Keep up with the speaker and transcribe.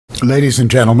Ladies and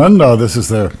gentlemen, this is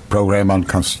the program on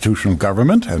constitutional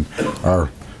government, and our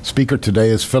speaker today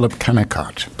is Philip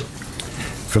Kennicott.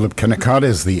 Philip Kennicott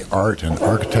is the art and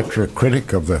architecture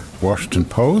critic of the Washington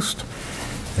Post,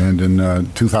 and in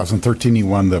 2013 he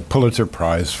won the Pulitzer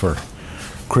Prize for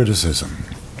criticism.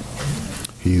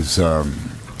 He's a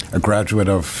graduate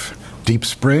of Deep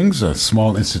Springs, a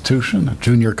small institution, a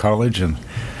junior college in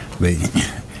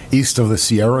the east of the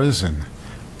Sierras in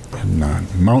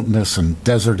mountainous and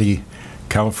deserty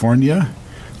California,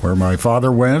 where my father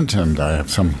went, and I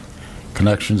have some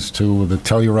connections to the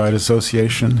Telluride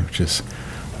Association, which is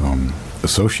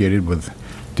associated with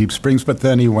Deep Springs. But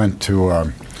then he went to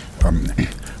a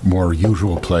more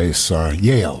usual place,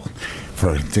 Yale,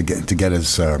 to get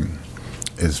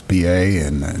his BA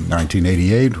in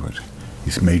 1988.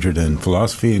 He's majored in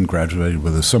philosophy and graduated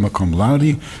with a summa cum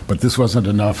laude. But this wasn't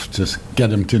enough to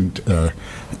get him to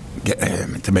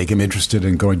make him interested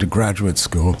in going to graduate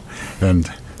school,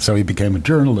 and so he became a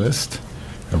journalist,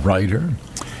 a writer.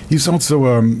 He's also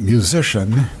a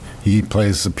musician. He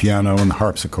plays the piano and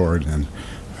harpsichord, and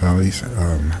he's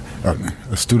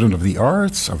a student of the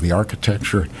arts, of the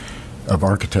architecture,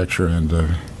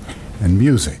 and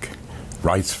music.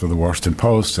 Writes for the Washington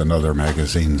Post and other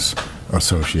magazines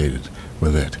associated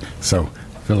with it. So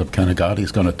Philip Kennicott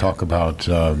is going to talk about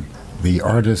the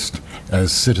artist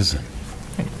as citizen.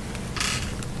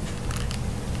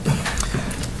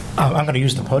 I'm going to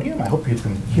use the podium. I hope you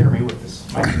can hear me with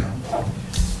this microphone.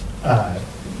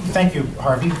 Thank you,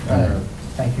 Harvey.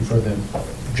 Thank you for the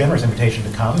generous invitation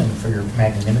to come and for your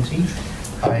magnanimity.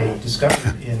 I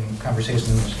discovered in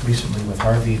conversations recently with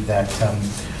Harvey that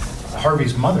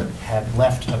Harvey's mother had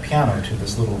left a piano to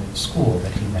this little school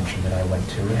that he mentioned that I went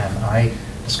to, and I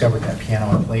discovered that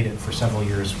piano and played it for several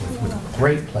years with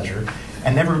great pleasure,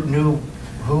 and never knew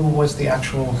who was the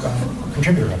actual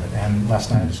contributor of it. And last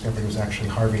night I discovered it was actually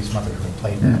Harvey's mother who had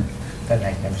played that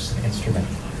magnificent instrument.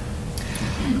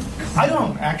 I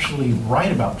don't actually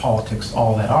write about politics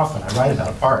all that often. I write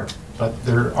about art, but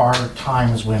there are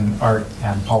times when art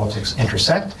and politics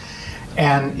intersect.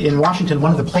 And in Washington,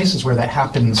 one of the places where that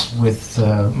happens with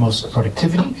most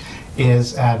productivity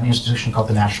is at an institution called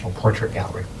the National Portrait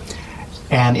Gallery.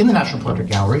 And in the National Portrait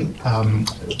Gallery,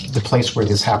 the place where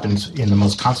this happens in the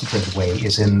most concentrated way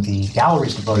is in the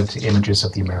galleries devoted to images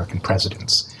of the American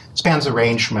presidents. It spans a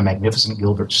range from a magnificent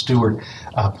Gilbert Stuart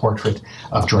portrait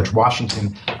of George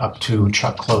Washington up to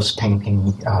Chuck Close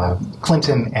painting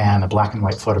Clinton and a black and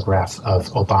white photograph of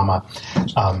Obama.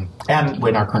 And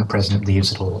when our current president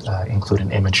leaves, it'll include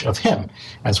an image of him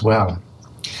as well.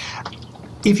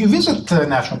 If you visit the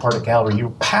National Portrait Gallery,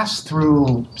 you pass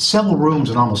through several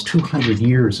rooms in almost 200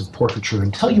 years of portraiture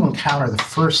until you encounter the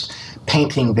first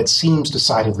painting that seems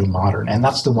decidedly modern, and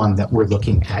that's the one that we're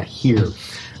looking at here.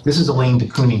 This is Elaine de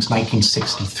Kooning's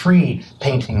 1963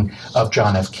 painting of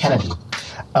John F. Kennedy.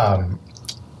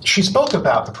 She spoke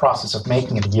about the process of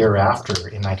making it a year after,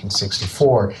 in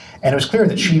 1964, and it was clear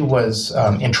that she was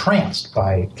entranced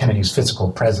by Kennedy's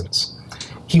physical presence.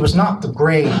 He was not the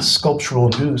gray sculptural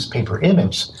newspaper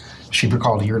image, she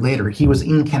recalled a year later. He was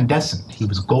incandescent, he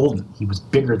was golden, he was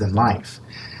bigger than life.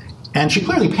 And she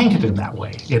clearly painted him that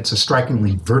way. It's a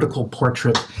strikingly vertical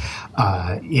portrait.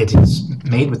 It is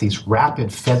made with these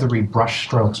rapid, feathery brush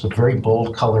strokes with very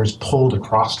bold colors pulled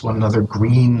across one another,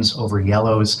 greens over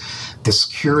yellows, this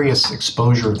curious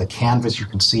exposure of the canvas you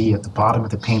can see at the bottom of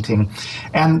the painting.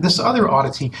 And this other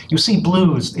oddity, you see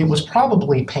blues. It was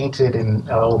probably painted in,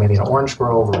 maybe an orange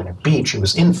grove or in a beach. It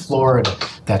was in Florida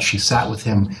that she sat with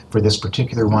him for this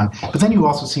particular one. But then you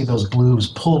also see those blues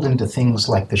pulled into things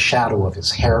like the shadow of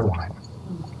his hairline.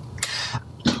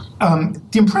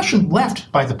 The impression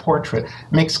left by the portrait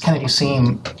makes Kennedy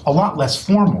seem a lot less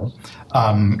formal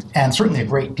and certainly a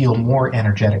great deal more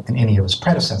energetic than any of his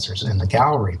predecessors in the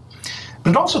gallery. But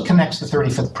it also connects the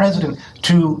 35th president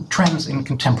to trends in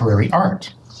contemporary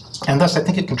art. And thus, I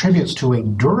think it contributes to a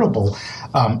durable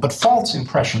but false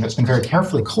impression that's been very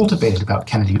carefully cultivated about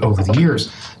Kennedy over the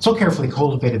years, so carefully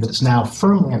cultivated that it's now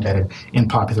firmly embedded in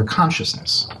popular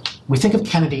consciousness. We think of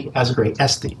Kennedy as a great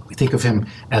aesthete. We think of him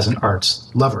as an arts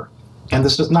lover. And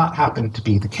this does not happen to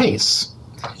be the case.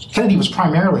 Kennedy was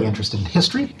primarily interested in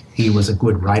history. He was a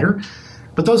good writer.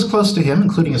 But those close to him,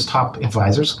 including his top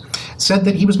advisors, said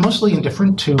that he was mostly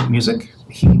indifferent to music.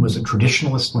 He was a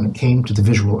traditionalist when it came to the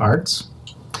visual arts.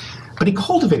 But he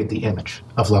cultivated the image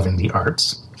of loving the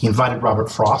arts. He invited Robert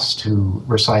Frost to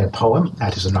recite a poem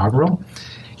at his inaugural.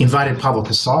 He invited Pablo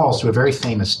Casals to a very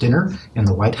famous dinner in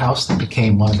the White House that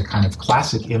became one of the kind of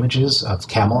classic images of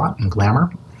Camelot and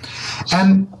glamour.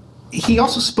 And he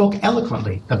also spoke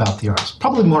eloquently about the arts,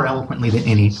 probably more eloquently than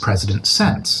any president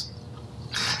since.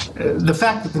 The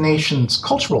fact that the nation's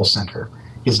cultural center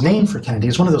is named for Kennedy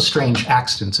is one of those strange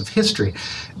accidents of history.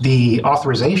 The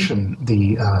authorization,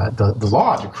 the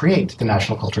law to create the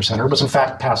National Culture Center was in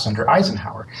fact passed under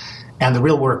Eisenhower, and the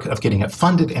real work of getting it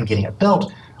funded and getting it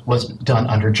built was done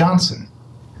under Johnson.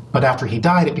 But after he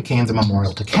died, it became the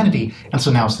memorial to Kennedy, and so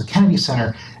now it's the Kennedy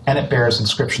Center, and it bears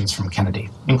inscriptions from Kennedy,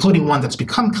 including one that's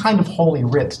become kind of holy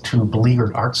writ to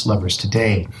beleaguered arts lovers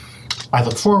today. I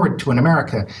look forward to an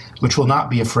America which will not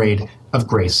be afraid of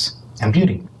grace and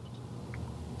beauty.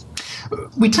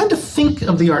 We tend to think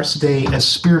of the arts today as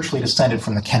spiritually descended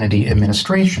from the Kennedy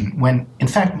administration, when, in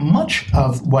fact, much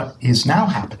of what is now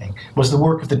happening was the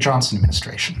work of the Johnson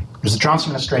administration. It was the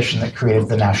Johnson administration that created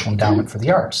the National Endowment for the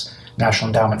Arts, National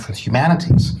Endowment for the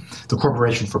Humanities, the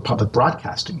Corporation for Public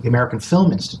Broadcasting, the American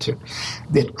Film Institute.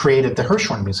 It created the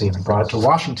Hirshhorn Museum and brought it to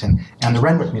Washington, and the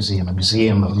Renwick Museum, a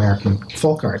museum of American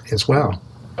folk art as well.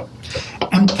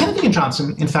 And Kennedy and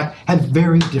Johnson, in fact, had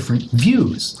very different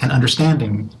views and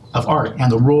understanding of art and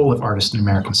the role of artists in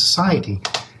American society.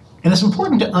 And it's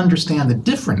important to understand the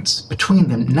difference between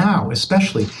them now,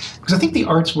 especially, because I think the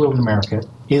arts world in America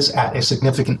is at a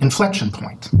significant inflection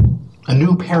point. A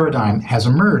new paradigm has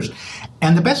emerged.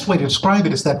 And the best way to describe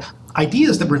it is that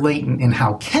ideas that relate in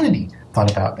how Kennedy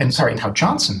thought about, in how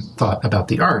Johnson thought about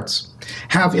the arts,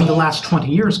 have in the last 20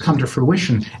 years come to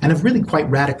fruition and have really quite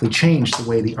radically changed the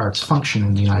way the arts function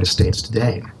in the United States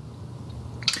today.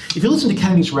 If you listen to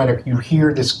Kennedy's rhetoric, you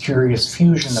hear this curious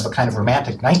fusion of a kind of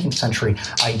romantic 19th century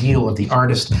ideal of the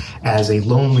artist as a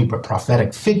lonely but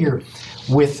prophetic figure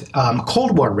with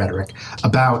Cold War rhetoric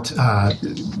about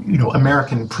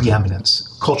American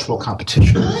preeminence, cultural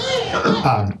competition.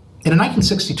 In a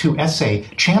 1962 essay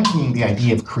championing the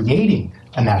idea of creating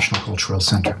a national cultural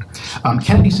center,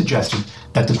 Kennedy suggested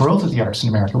that the growth of the arts in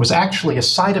America was actually a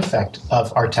side effect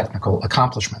of our technical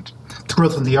accomplishment. The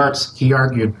growth of the arts, he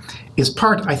argued, is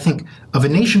part, I think, of a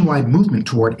nationwide movement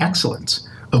toward excellence,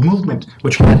 a movement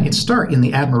which had its start in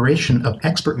the admiration of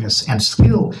expertness and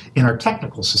skill in our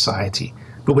technical society,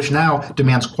 but which now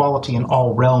demands quality in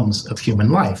all realms of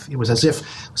human life. It was as if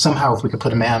somehow if we could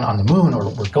put a man on the moon, or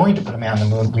we're going to put a man on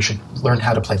the moon, we should learn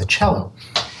how to play the cello.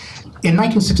 In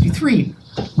 1963,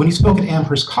 when he spoke at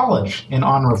Amherst College in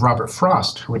honor of Robert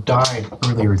Frost, who had died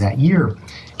earlier that year,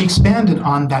 he expanded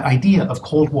on that idea of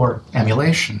Cold War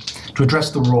emulation to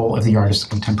address the role of the artist in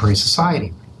contemporary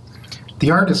society. The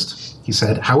artist, he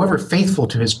said, however faithful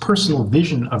to his personal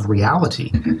vision of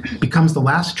reality, becomes the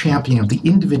last champion of the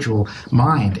individual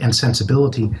mind and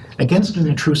sensibility against an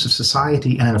intrusive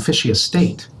society and an officious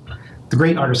state. The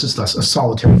great artist is thus a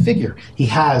solitary figure. He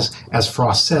has, as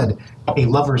Frost said, a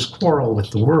lover's quarrel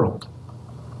with the world.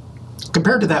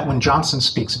 Compared to that, when Johnson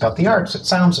speaks about the arts, it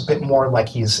sounds a bit more like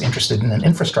he's interested in an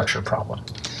infrastructure problem.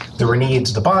 There were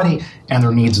needs of the body, and there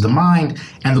were needs of the mind,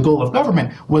 and the goal of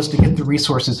government was to get the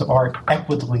resources of art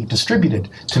equitably distributed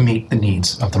to meet the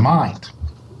needs of the mind.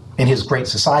 In his Great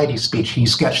Society speech, he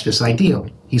sketched this ideal.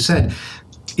 He said,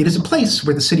 "It is a place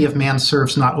where the city of man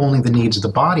serves not only the needs of the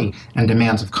body and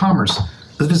demands of commerce,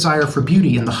 but the desire for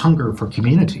beauty and the hunger for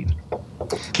community."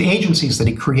 The agencies that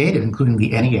he created, including the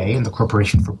NEA and the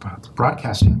Corporation for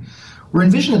Broadcasting, were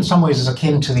envisioned in some ways as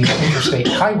akin to the interstate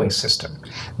highway system.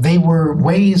 They were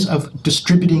ways of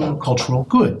distributing cultural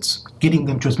goods, getting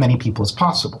them to as many people as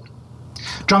possible.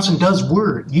 Johnson does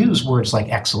use words like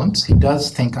excellence. He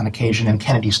does think on occasion in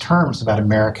Kennedy's terms about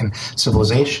American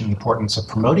civilization, the importance of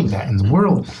promoting that in the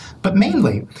world. But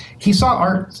mainly, he saw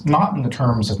art not in the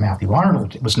terms of Matthew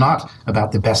Arnold. It was not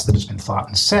about the best that has been thought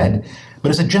and said,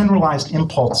 but as a generalized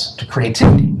impulse to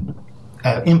creativity,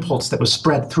 an impulse that was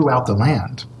spread throughout the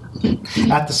land.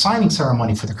 At the signing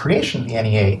ceremony for the creation of the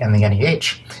NEA and the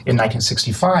NEH in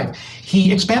 1965,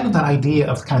 he expanded that idea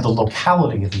of kind of the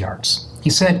locality of the arts. He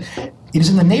said, "It is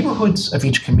in the neighborhoods of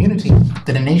each community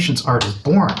that a nation's art is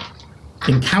born.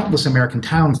 In countless American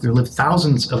towns, there live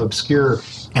thousands of obscure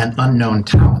and unknown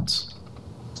talents."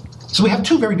 So we have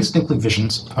two very distinctly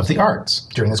visions of the arts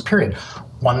during this period.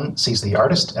 One sees the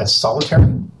artist as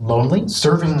solitary, lonely,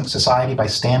 serving society by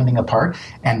standing apart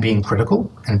and being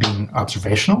critical and being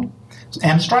observational,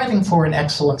 and striving for an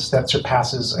excellence that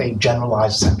surpasses a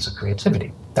generalized sense of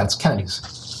creativity. That's Kennedy's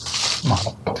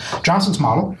model. Johnson's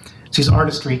model sees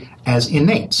artistry as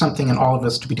innate, something in all of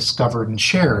us to be discovered and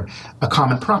shared, a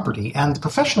common property. And the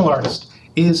professional artist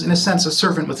is, in a sense, a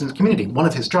servant within the community. One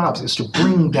of his jobs is to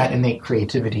bring that innate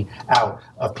creativity out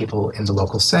of people in the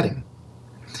local setting.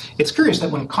 It's curious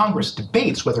that when Congress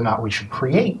debates whether or not we should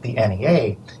create the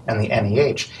NEA and the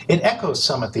NEH, it echoes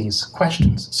some of these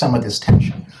questions, some of this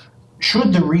tension.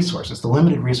 Should the resources, the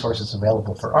limited resources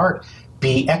available for art,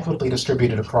 be equitably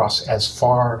distributed across as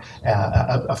far,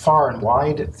 a far and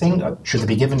wide thing? Should they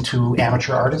be given to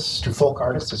amateur artists, to folk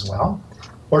artists as well?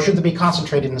 Or should they be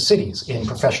concentrated in the cities, in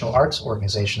professional arts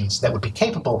organizations that would be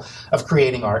capable of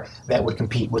creating art that would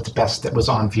compete with the best that was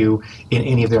on view in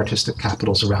any of the artistic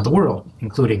capitals around the world,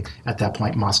 including, at that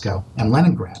point, Moscow and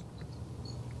Leningrad?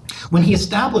 When he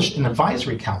established an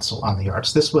advisory council on the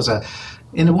arts, this was,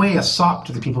 in a way, a sop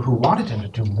to the people who wanted him to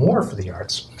do more for the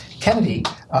arts. Kennedy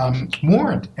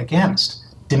warned against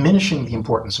diminishing the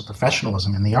importance of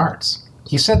professionalism in the arts.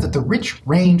 He said that the rich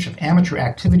range of amateur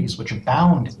activities which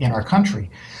abound in our country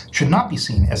should not be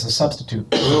seen as a substitute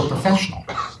for real professional.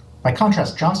 By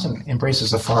contrast, Johnson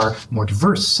embraces a far more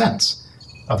diverse sense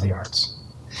of the arts.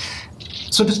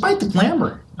 So despite the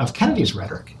glamour of Kennedy's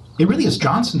rhetoric, it really is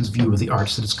Johnson's view of the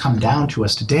arts that has come down to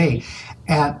us today,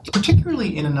 and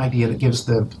particularly in an idea that gives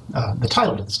the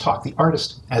title to this talk, The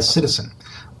Artist as Citizen.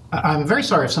 I'm very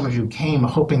sorry if some of you came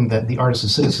hoping that The Artist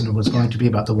as Citizen was going to be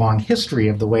about the long history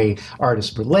of the way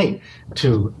artists relate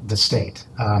to the state.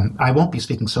 I won't be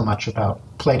speaking so much about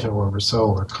Plato or Rousseau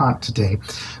or Kant today,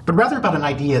 but rather about an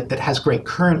idea that has great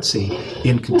currency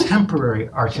in contemporary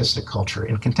artistic culture,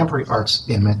 in contemporary arts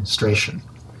administration.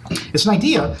 It's an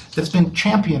idea that's been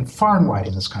championed far and wide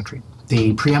in this country.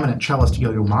 The preeminent cellist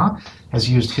Yo-Yo Ma has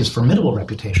used his formidable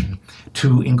reputation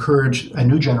to encourage a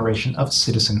new generation of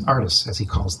citizen artists, as he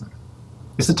calls them.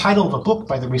 It's the title of a book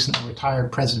by the recently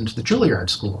retired president of the Juilliard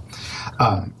School,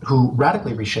 who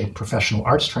radically reshaped professional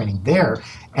arts training there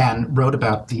and wrote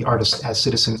about the artist as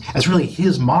citizen as really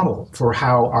his model for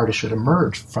how artists should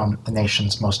emerge from the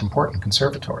nation's most important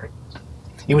conservatory.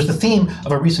 It was the theme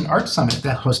of a recent art summit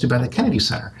that hosted by the Kennedy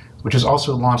Center, which has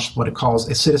also launched what it calls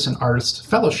a Citizen Artist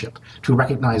Fellowship to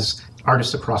recognize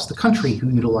artists across the country who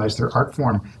utilize their art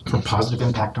form for positive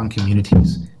impact on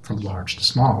communities from large to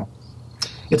small.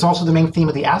 It's also the main theme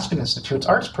of the Aspen Institute's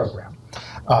arts program.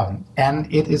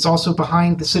 And it is also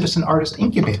behind the Citizen Artist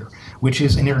Incubator, which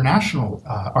is an international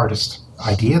artist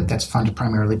idea that's funded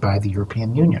primarily by the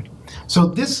European Union. So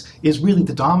this is really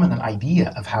the dominant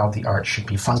idea of how the arts should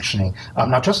be functioning,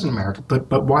 not just in America,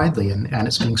 but widely, and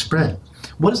it's being spread.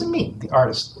 What does it mean, the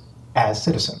artist as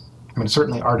citizen? I mean,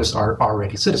 certainly artists are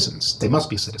already citizens. They must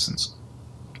be citizens.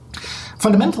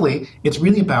 Fundamentally, it's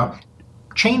really about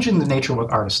changing the nature of what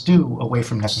artists do away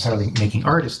from necessarily making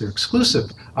artists their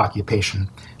exclusive occupation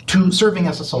to serving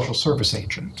as a social service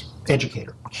agent,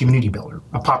 educator, community builder.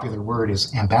 A popular word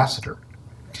is ambassador.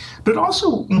 But it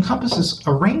also encompasses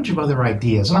a range of other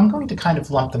ideas, and I'm going to kind of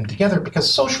lump them together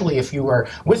because socially, if you are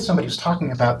with somebody who's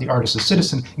talking about the artist as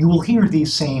citizen, you will hear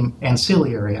these same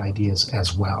ancillary ideas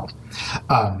as well.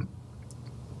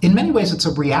 In many ways, it's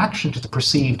a reaction to the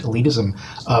perceived elitism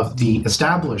of the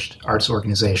established arts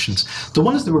organizations, the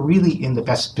ones that were really in the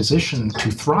best position to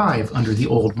thrive under the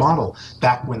old model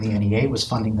back when the NEA was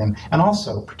funding them, and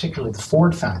also particularly the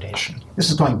Ford Foundation. This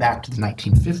is going back to the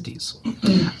 1950s.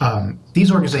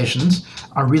 These organizations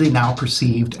are really now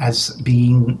perceived as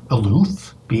being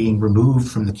aloof, being removed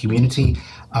from the community,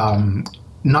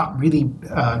 not really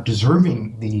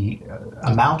deserving the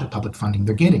amount of public funding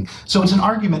they're getting. So it's an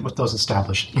argument with those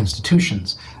established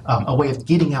institutions, a way of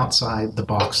getting outside the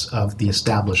box of the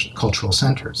established cultural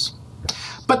centers.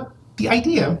 But the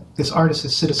idea, this artist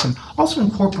as citizen, also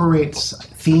incorporates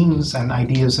themes and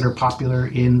ideas that are popular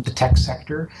in the tech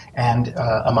sector and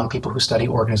among people who study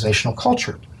organizational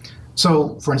culture.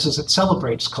 So, for instance, it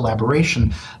celebrates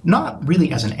collaboration, not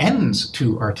really as an end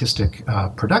to artistic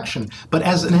production, but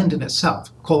as an end in itself.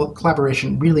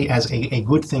 Collaboration really as a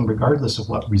good thing regardless of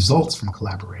what results from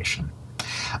collaboration.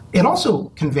 It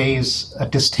also conveys a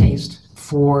distaste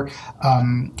for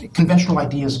conventional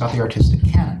ideas about the artistic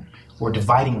canon, or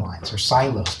dividing lines or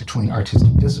silos between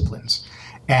artistic disciplines,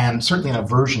 and certainly an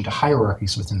aversion to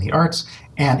hierarchies within the arts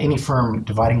and any firm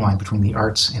dividing line between the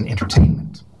arts and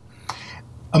entertainment.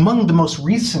 Among the most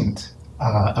recent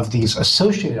of these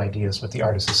associated ideas with the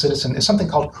artist as citizen is something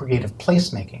called creative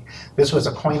placemaking. This was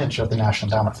a coinage of the National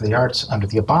Endowment for the Arts under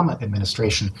the Obama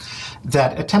administration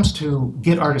that attempts to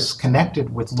get artists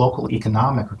connected with local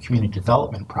economic or community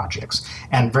development projects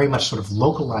and very much sort of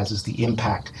localizes the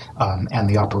impact and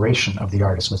the operation of the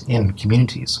artists within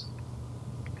communities.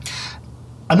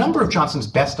 A number of Johnson's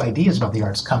best ideas about the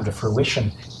arts come to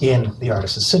fruition in The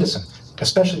Artist as Citizen,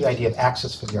 especially the idea of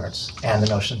access for the arts and the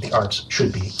notion that the arts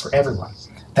should be for everyone.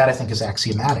 That, I think, is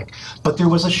axiomatic. But there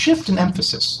was a shift in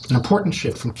emphasis, an important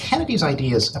shift from Kennedy's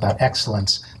ideas about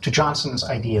excellence to Johnson's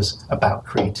ideas about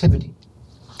creativity.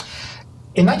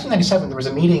 In 1997, there was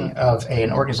a meeting of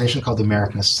an organization called the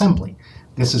American Assembly.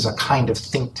 This is a kind of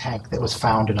think tank that was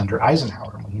founded under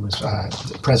Eisenhower when he was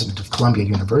president of Columbia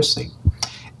University.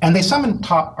 And they summoned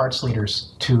top arts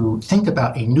leaders to think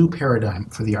about a new paradigm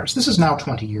for the arts. This is now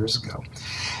 20 years ago.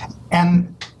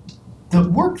 And the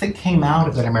work that came out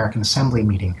of that American Assembly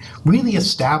meeting really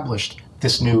established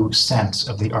this new sense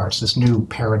of the arts, this new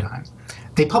paradigm.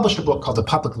 They published a book called The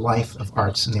Public Life of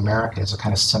Arts in the Americas, a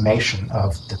kind of summation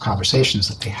of the conversations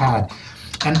that they had.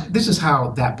 And this is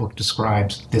how that book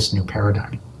describes this new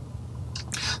paradigm.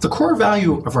 The core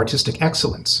value of artistic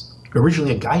excellence,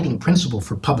 originally a guiding principle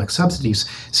for public subsidies,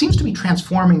 seems to be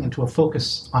transforming into a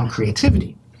focus on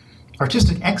creativity.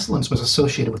 Artistic excellence was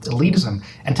associated with elitism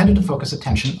and tended to focus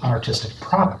attention on artistic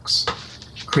products.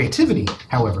 Creativity,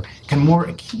 however, can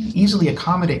more easily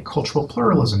accommodate cultural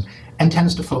pluralism and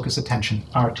tends to focus attention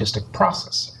on artistic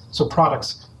process. So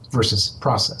products versus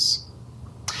process.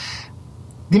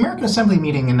 The American Assembly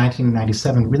meeting in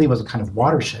 1997 really was a kind of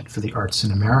watershed for the arts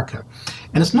in America.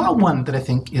 And it's not one that I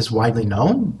think is widely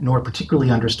known, nor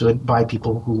particularly understood by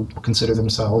people who consider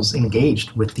themselves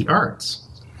engaged with the arts.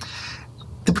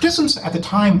 The participants at the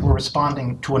time were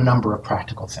responding to a number of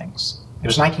practical things. It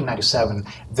was 1997.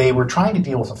 They were trying to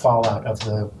deal with the fallout of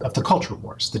the culture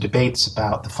wars, the debates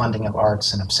about the funding of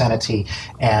arts and obscenity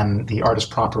and the artist's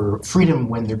proper freedom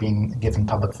when they're being given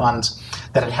public funds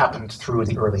that had happened through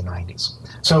the early 90s.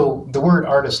 So the word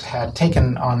artist had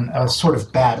taken on a sort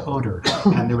of bad odor,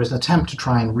 and there was an attempt to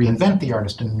try and reinvent the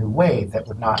artist in a new way that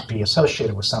would not be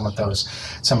associated with some of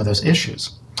those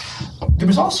issues. There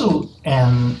was also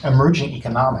an emerging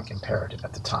economic imperative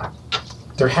at the time.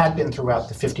 There had been throughout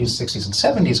the 50s, 60s,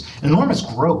 and 70s enormous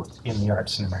growth in the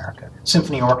arts in America.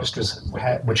 Symphony orchestras,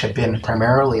 which had been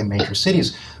primarily in major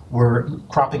cities, were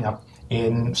cropping up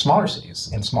in smaller cities,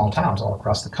 in small towns all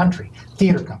across the country.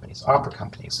 Theater companies, opera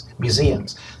companies,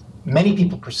 museums. Many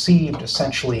people perceived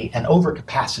essentially an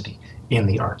overcapacity in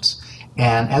the arts.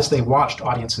 And as they watched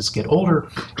audiences get older,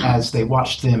 as they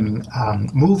watched them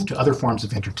move to other forms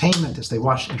of entertainment, as they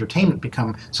watched entertainment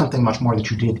become something much more that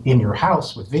you did in your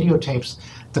house with videotapes,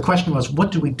 the question was,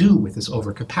 what do we do with this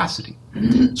overcapacity?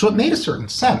 So it made a certain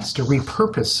sense to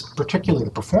repurpose, particularly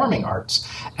the performing arts,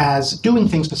 as doing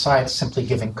things besides simply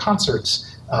giving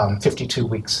concerts 52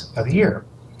 weeks of the year.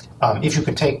 If you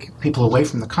could take people away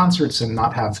from the concerts and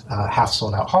not have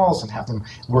half-sold-out halls and have them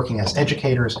working as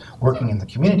educators, working in the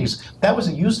communities, that was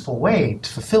a useful way to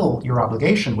fulfill your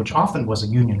obligation, which often was a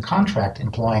union contract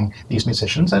employing these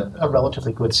musicians at a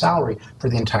relatively good salary for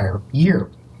the entire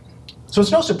year. So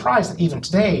it's no surprise that even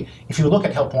today, if you look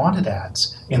at help wanted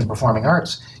ads in the performing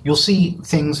arts, you'll see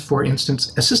things, for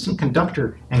instance, assistant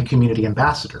conductor and community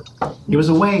ambassador. It was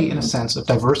a way, in a sense, of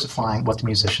diversifying what the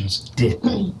musicians did.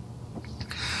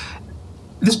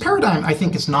 This paradigm, I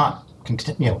think, is not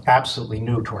absolutely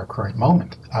new to our current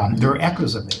moment. There are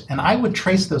echoes of it, and I would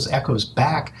trace those echoes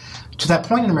back to that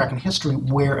point in American history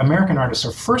where American artists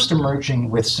are first emerging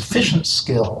with sufficient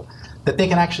skill that they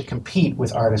can actually compete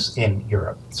with artists in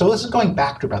Europe. So this is going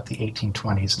back to about the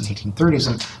 1820s and 1830s,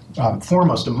 and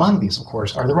foremost among these, of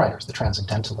course, are the writers, the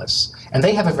transcendentalists. And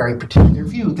they have a very particular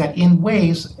view that in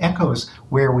ways echoes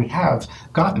where we have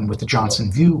gotten with the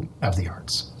Johnson view of the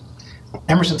arts.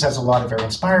 Emerson says a lot of very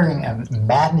inspiring and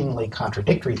maddeningly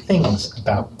contradictory things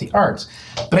about the arts,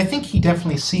 but I think he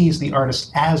definitely sees the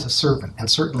artist as a servant and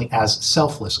certainly as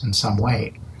selfless in some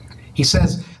way. He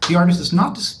says the artist is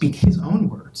not to speak his own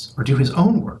words or do his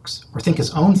own works or think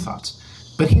his own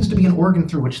thoughts, but he is to be an organ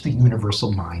through which the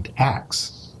universal mind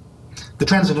acts. The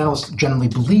transcendentalists generally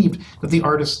believed that the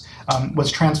artist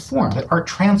was transformed, that art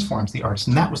transforms the artist,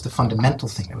 and that was the fundamental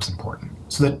thing that was important.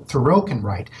 So that Thoreau can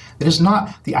write that it is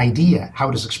not the idea, how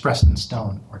it is expressed in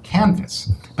stone or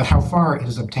canvas, but how far it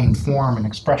has obtained form and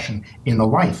expression in the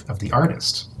life of the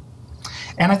artist.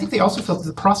 And I think they also felt that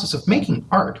the process of making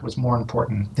art was more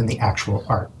important than the actual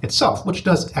art itself, which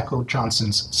does echo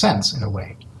Johnson's sense in a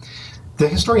way. The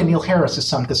historian Neil Harris has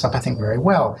summed this up, I think, very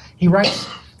well. He writes,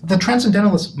 the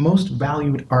transcendentalists most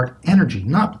valued art energy,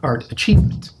 not art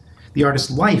achievement, the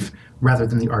artist's life rather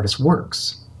than the artist's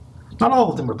works. Not all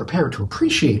of them were prepared to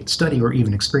appreciate, study, or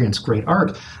even experience great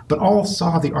art, but all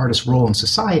saw the artist's role in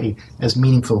society as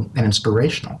meaningful and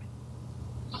inspirational.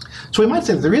 So we might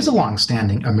say that there is a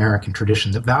long-standing American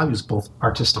tradition that values both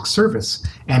artistic service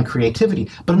and creativity,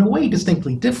 but in a way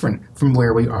distinctly different from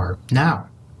where we are now.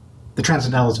 The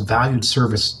transcendentalists valued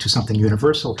service to something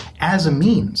universal as a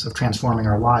means of transforming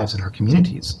our lives and our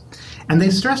communities. And they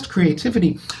stressed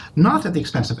creativity not at the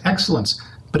expense of excellence,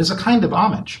 but as a kind of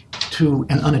homage to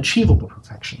an unachievable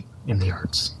perfection in the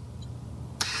arts.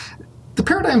 The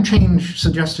paradigm change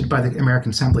suggested by the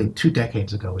American Assembly 2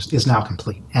 decades ago is now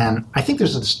complete. And I think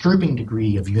there's a disturbing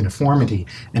degree of uniformity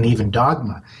and even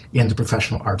dogma in the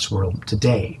professional arts world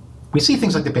today. We see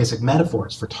things like the basic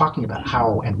metaphors for talking about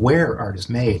how and where art is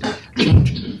made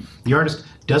changing. The artist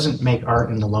doesn't make art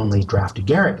in the lonely, drafty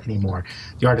garret anymore.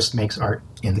 The artist makes art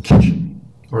in the kitchen.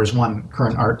 Or as one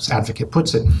current arts advocate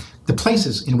puts it, the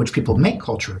places in which people make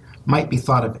culture might be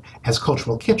thought of as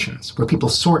cultural kitchens, where people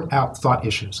sort out thought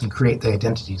issues and create the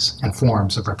identities and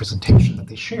forms of representation that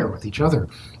they share with each other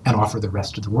and offer the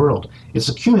rest of the world. It's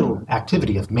a cumulative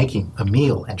activity of making a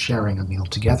meal and sharing a meal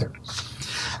together.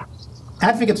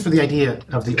 Advocates for the idea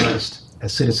of the artist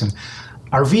as citizen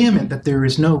are vehement that there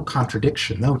is no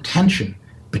contradiction, no tension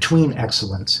between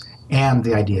excellence and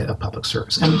the idea of public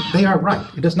service. And they are right.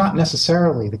 It is not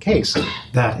necessarily the case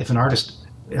that if an artist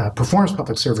performs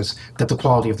public service, that the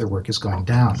quality of their work is going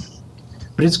down.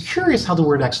 But it's curious how the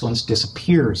word excellence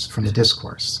disappears from the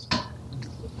discourse.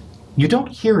 You don't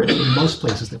hear it in most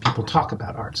places that people talk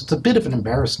about arts. It's a bit of an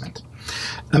embarrassment.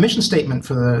 A mission statement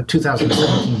for the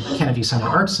 2017 Kennedy Center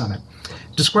Arts Summit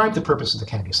described the purpose of the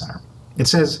Kennedy Center. It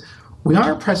says, "We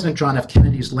honor President John F.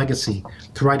 Kennedy's legacy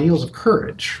through ideals of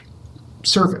courage,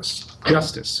 service,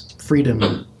 justice,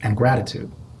 freedom, and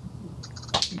gratitude."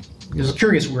 There's a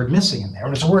curious word missing in there,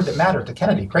 and it's a word that mattered to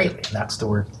Kennedy greatly, and that's the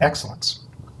word excellence.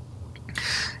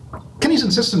 Kennedy's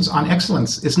insistence on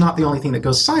excellence is not the only thing that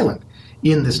goes silent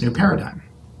in this new paradigm.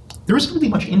 There isn't really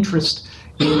much interest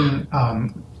in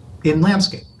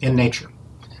landscape, in nature.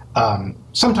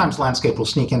 Sometimes landscape will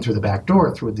sneak in through the back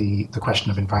door through the question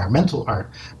of environmental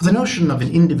art, but the notion of an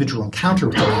individual encounter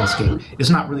with the landscape is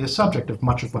not really a subject of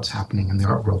much of what's happening in the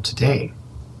art world today.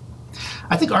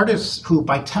 I think artists who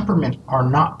by temperament are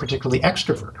not particularly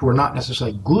extrovert, who are not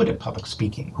necessarily good at public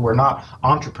speaking, who are not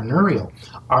entrepreneurial,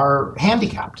 are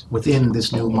handicapped within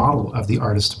this new model of the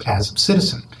artist as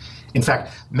citizen. In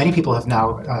fact, many people have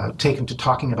now taken to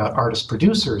talking about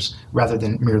artist-producers rather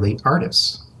than merely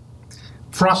artists.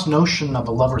 Frost's notion of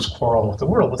a lover's quarrel with the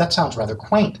world, well, that sounds rather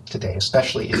quaint today,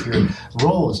 especially if your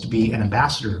role is to be an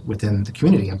ambassador within the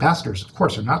community. Ambassadors, of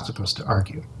course, are not supposed to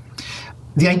argue.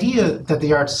 The idea that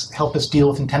the arts help us deal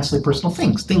with intensely personal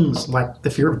things like the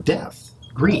fear of death,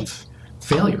 grief,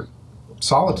 failure,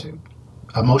 solitude,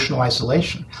 emotional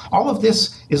isolation. All of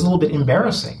this is a little bit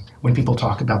embarrassing when people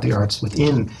talk about the arts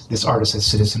within this artist as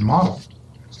citizen model.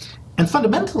 And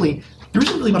fundamentally, there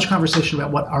isn't really much conversation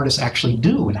about what artists actually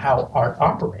do and how art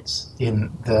operates in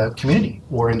the community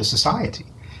or in the society.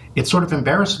 It's sort of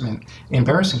embarrassing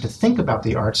to think about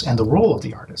the arts and the role of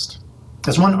the artist.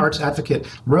 As one arts advocate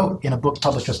wrote in a book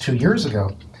published just 2 years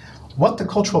ago, what the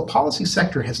cultural policy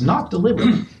sector has not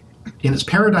delivered in its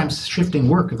paradigm-shifting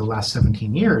work of the last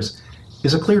 17 years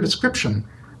is a clear description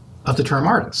of the term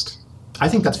artist. I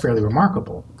think that's fairly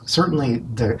remarkable. Certainly,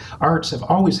 the arts have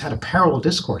always had a parallel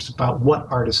discourse about what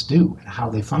artists do and how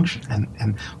they function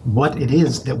and what it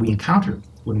is that we encounter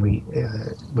when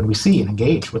we see and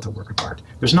engage with a work of art.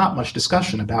 There's not much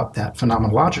discussion about that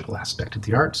phenomenological aspect of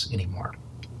the arts anymore.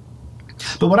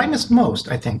 But what I miss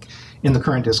most, I think, in the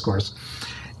current discourse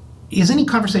is any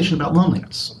conversation about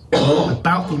loneliness,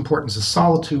 about the importance of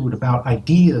solitude, about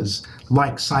ideas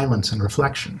like silence and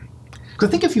reflection. Because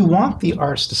I think if you want the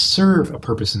arts to serve a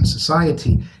purpose in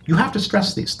society, you have to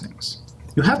stress these things.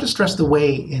 You have to stress the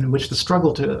way in which the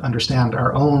struggle to understand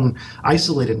our own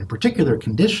isolated and particular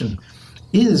condition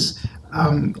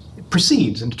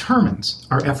precedes and determines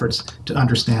our efforts to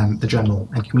understand the general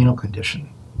and communal condition.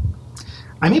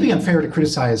 I may be unfair to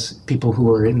criticize people who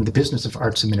are in the business of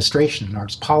arts administration and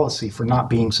arts policy for not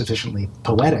being sufficiently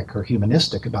poetic or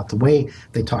humanistic about the way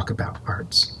they talk about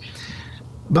arts.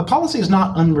 But policy is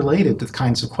not unrelated to the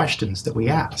kinds of questions that we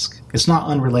ask. It's not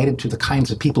unrelated to the kinds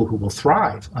of people who will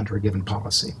thrive under a given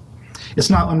policy.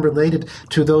 It's not unrelated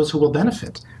to those who will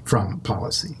benefit from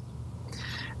policy.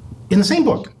 In the same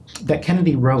book that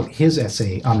Kennedy wrote his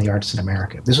essay on the arts in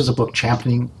America, this was a book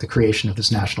championing the creation of this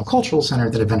National Cultural Center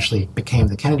that eventually became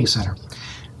the Kennedy Center.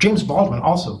 James Baldwin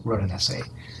also wrote an essay.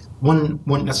 One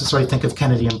wouldn't necessarily think of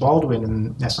Kennedy and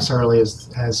Baldwin necessarily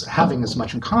as having as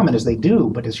much in common as they do,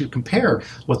 but as you compare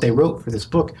what they wrote for this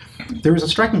book, there is a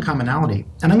striking commonality.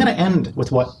 And I'm going to end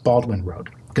with what Baldwin wrote,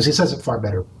 because he says it far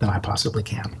better than I possibly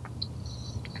can.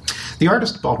 The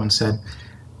artist, Baldwin said,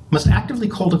 must actively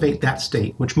cultivate that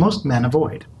state which most men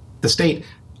avoid, the state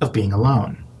of being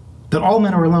alone. That all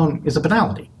men are alone is a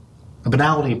banality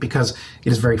because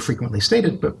it is very frequently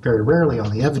stated, but very rarely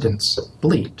on the evidence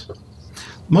believed.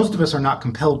 Most of us are not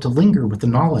compelled to linger with the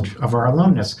knowledge of our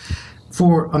aloneness,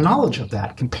 for a knowledge of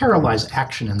that can paralyze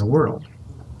action in the world.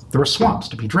 There are swamps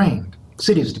to be drained,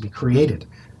 cities to be created,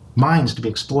 minds to be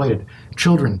exploited,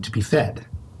 children to be fed.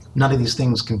 None of these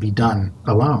things can be done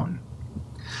alone.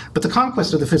 But the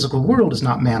conquest of the physical world is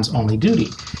not man's only duty.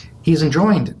 He is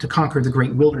enjoined to conquer the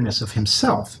great wilderness of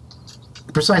himself.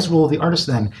 The precise role of the artist,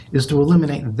 then, is to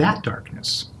eliminate that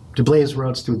darkness, to blaze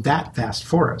roads through that vast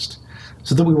forest,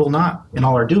 so that we will not, in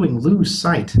all our doing, lose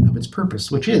sight of its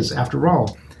purpose, which is, after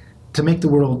all, to make the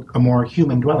world a more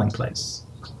human dwelling place.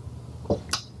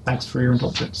 Thanks for your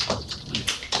indulgence.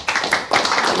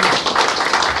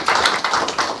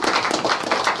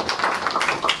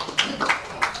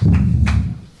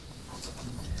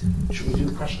 Should we do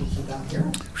the questions from down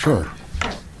here? Sure.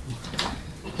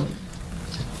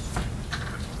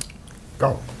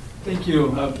 Go. Thank you.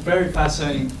 A very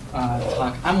fascinating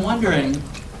talk. I'm wondering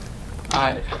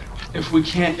if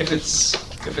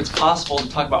it's possible to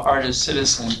talk about art as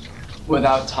citizen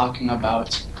without talking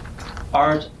about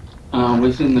art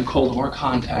within the Cold War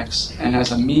context and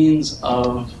as a means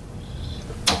of,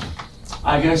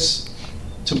 I guess,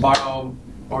 to borrow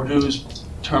Bourdieu's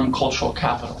term, cultural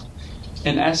capital.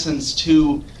 In essence,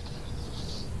 to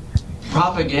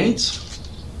propagate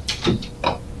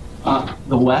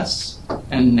the West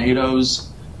and NATO's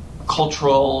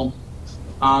cultural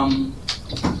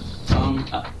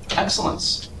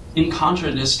excellence in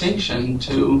contradistinction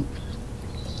to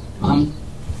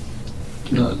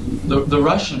the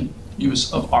Russian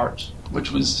use of art,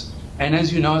 which was, and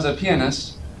as you know as a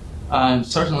pianist,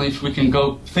 certainly if we can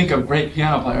go think of great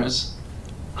piano players,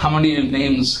 how many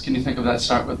names can you think of that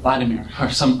start with Vladimir or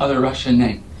some other Russian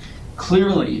name?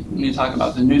 Clearly, when you talk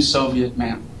about the new Soviet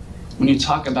man, when you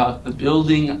talk about the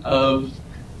building of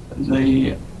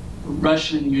the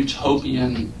Russian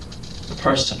utopian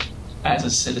person as a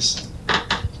citizen,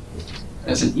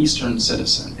 as an Eastern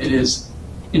citizen, it is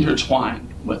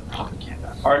intertwined with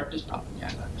propaganda. Art is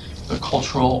propaganda, the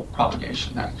cultural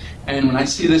propagation there. And when I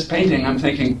see this painting, I'm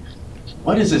thinking,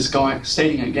 what is this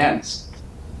stating against?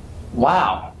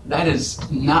 Wow, that is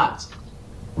not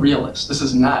realist. This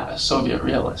is not a Soviet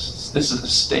realist. This is a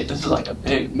state. This is like a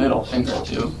big middle finger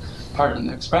to, pardon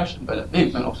the expression, but a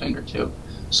big middle finger to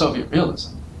Soviet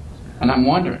realism. And I'm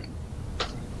wondering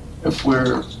if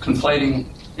we're conflating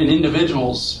an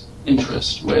individual's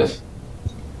interest with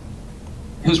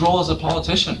his role as a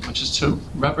politician, which is to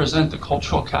represent the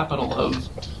cultural capital of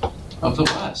the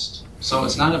West. So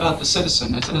it's not about the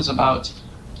citizen, it is about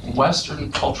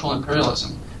Western cultural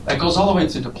imperialism. That goes all the way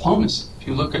to diplomacy. If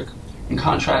you look at, in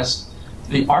contrast,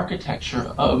 the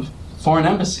architecture of foreign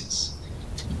embassies.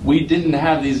 We didn't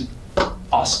have these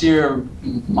austere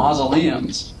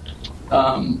mausoleums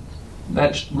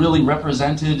that really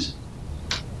represented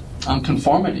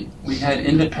conformity. We had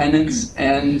independence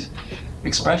and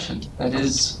expression. That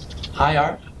is high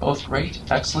art, both great,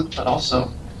 excellent, but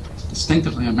also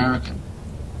distinctively American.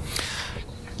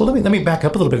 Well, let me back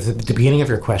up a little bit at the beginning of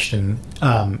your question.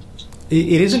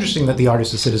 It is interesting that the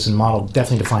artist as citizen model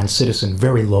definitely defines citizen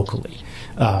very locally.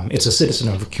 It's a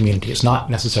citizen of a community. It's not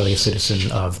necessarily a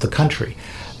citizen of the country.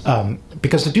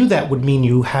 Because to do that would mean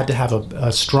you had to have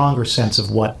a stronger sense of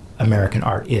what American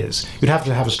art is. You'd have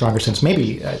to have a stronger sense,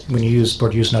 maybe when you use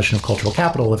Bourdieu's notion of cultural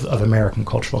capital, of American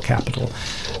cultural capital.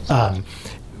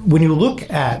 When you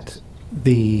look at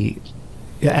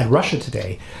Russia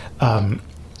today,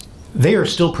 they are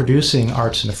still producing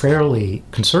arts in a fairly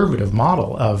conservative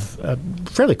model of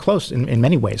fairly close in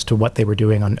many ways to what they were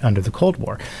doing under the Cold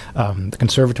War. The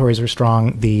conservatories are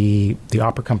strong. The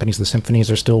opera companies, the symphonies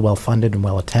are still well funded and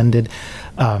well attended.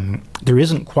 There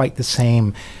isn't quite the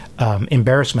same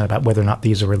embarrassment about whether or not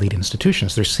these are elite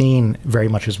institutions. They're seen very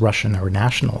much as Russian or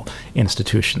national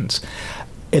institutions.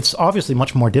 It's obviously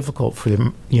much more difficult for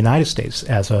the United States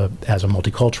as a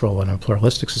multicultural and a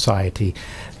pluralistic society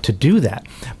to do that.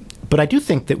 But I do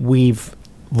think that we've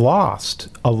lost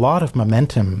a lot of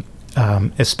momentum,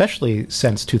 especially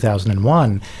since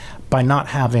 2001, by not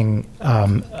having,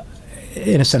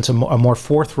 in a sense, a more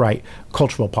forthright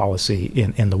cultural policy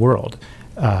in the world.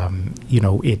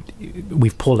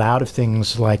 We've pulled out of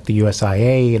things like the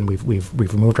USIA, and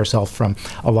we've removed ourselves from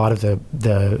a lot of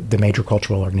the major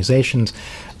cultural organizations.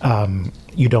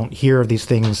 You don't hear of these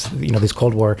things, these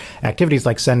Cold War activities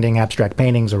like sending abstract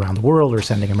paintings around the world or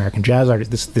sending American jazz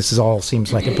artists. This all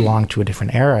seems like it belonged to a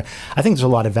different era. I think there's a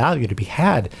lot of value to be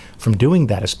had from doing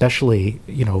that, especially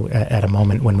at a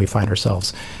moment when we find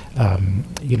ourselves,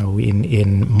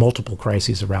 in multiple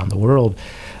crises around the world.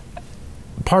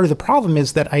 Part of the problem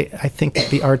is that I think that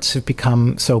the arts have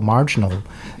become so marginal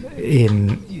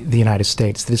in the United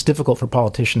States that it's difficult for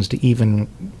politicians to even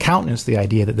countenance the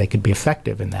idea that they could be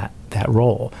effective in that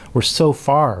role. We're so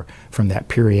far from that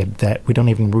period that we don't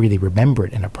even really remember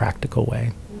it in a practical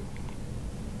way.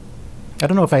 I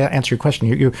don't know if I answered your question.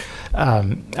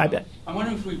 I'm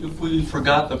wondering if we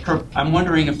forgot the I'm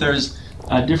wondering if there's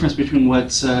a difference between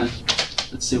let's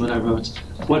see what I wrote,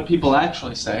 what people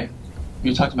actually say.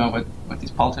 You talked about what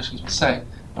these politicians would say,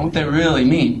 and what they really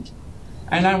mean.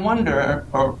 And I wonder,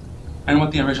 and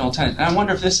what the original intent is. And I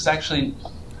wonder if this is actually,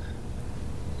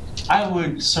 I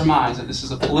would surmise that this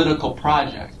is a political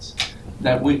project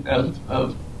that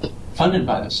funded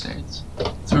by the states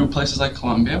through places like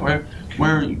Columbia,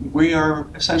 where we are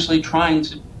essentially trying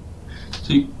to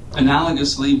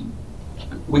analogously,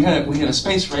 we had a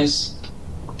space race.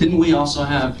 Didn't we also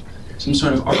have some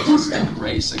sort of artistic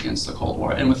race against the Cold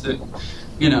War? And with the,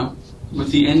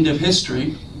 with the end of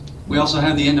history, we also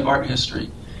had the end of art history.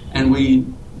 And we,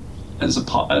 as a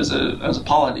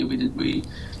polity,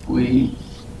 we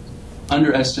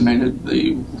underestimated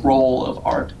the role of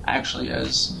art actually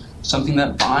as something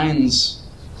that binds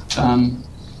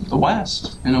the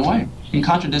West in a way, in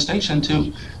contradistinction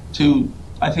to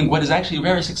I think what is actually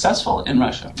very successful in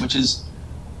Russia, which is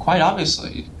quite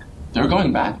obviously they're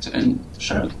going back to, and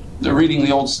sure, they're reading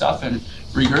the old stuff and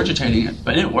regurgitating it,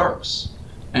 but it works.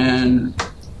 And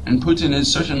Putin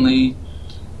is certainly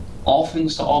all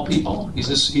things to all people. He's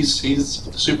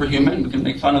superhuman. We can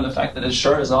make fun of the fact that his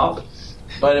shirt is off,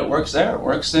 but it works there. It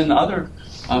works in other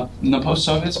in the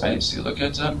post-Soviet space. You look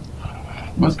at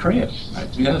North Korea, right?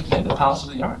 We have the Palace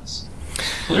of the Arts.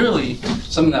 Clearly,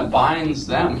 something that binds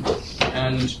them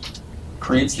and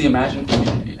creates the imagined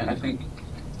community. And I think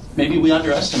maybe we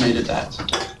underestimated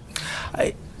that.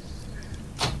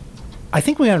 I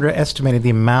think we underestimated the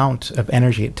amount of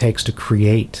energy it takes to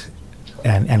create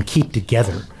and keep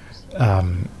together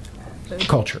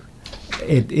culture.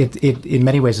 It in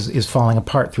many ways is falling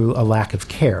apart through a lack of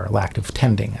care, a lack of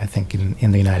tending, I think,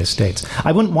 in the United States.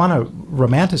 I wouldn't want to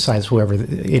romanticize, however,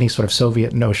 any sort of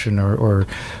Soviet notion or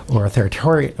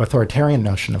authoritarian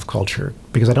notion of culture,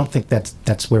 because I don't think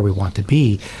that's where we want to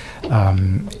be.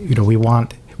 We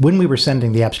want, when we were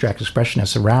sending the abstract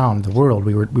expressionists around the world,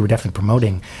 we were definitely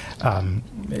promoting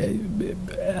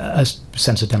a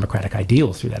sense of democratic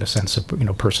ideal through that, a sense of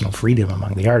personal freedom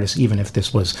among the artists, even if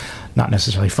this was not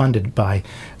necessarily funded by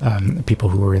people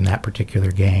who were in that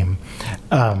particular game.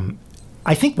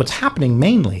 I think what's happening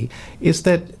mainly is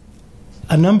that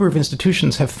a number of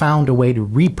institutions have found a way to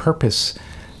repurpose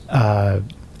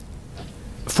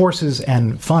forces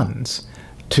and funds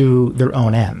to their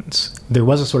own ends. There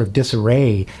was a sort of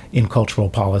disarray in cultural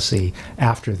policy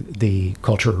after the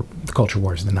culture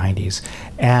wars in the 90s,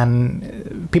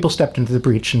 and people stepped into the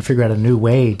breach and figured out a new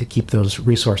way to keep those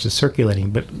resources circulating,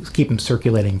 but keep them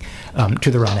circulating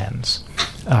to their own ends.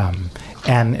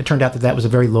 And it turned out that was a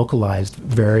very localized,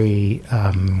 very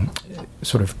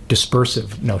sort of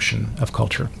dispersive notion of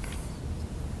culture.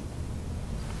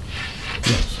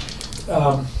 Yes.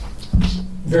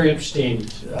 Very interesting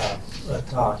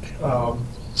talk.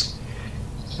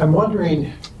 I'm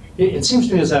wondering, it seems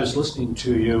to me as I was listening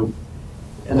to you,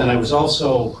 and then I was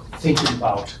also thinking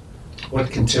about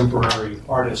what contemporary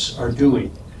artists are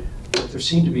doing, that there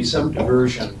seemed to be some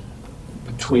diversion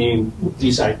between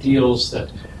these ideals that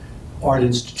art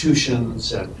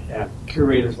institutions and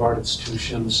curators of art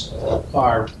institutions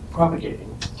are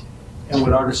propagating and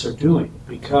what artists are doing.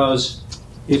 Because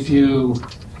if you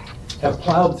have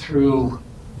plowed through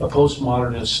a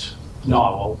postmodernist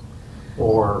novel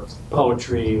or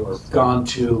poetry or gone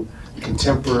to a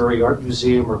contemporary art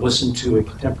museum or listened to a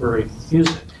contemporary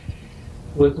music,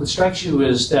 what strikes you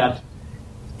is that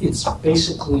it's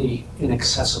basically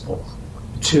inaccessible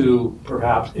to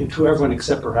everyone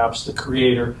except perhaps the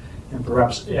creator and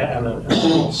perhaps a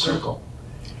small circle.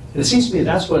 And it seems to me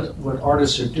that's what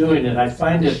artists are doing, and I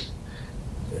find it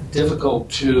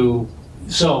difficult to,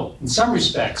 so in some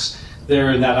respects,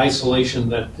 they're in that isolation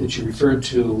that you referred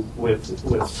to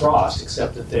with Frost,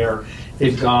 except that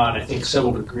they've gone, I think,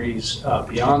 several degrees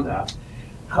beyond that.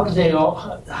 How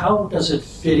does it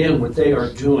fit in what they are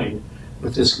doing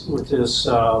with this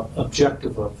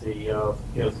objective of the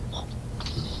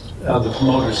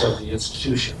promoters of the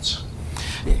institutions?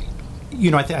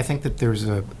 I think that there's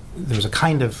a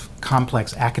kind of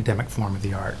complex academic form of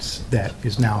the arts that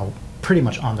is now pretty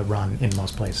much on the run in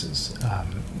most places.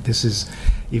 This is,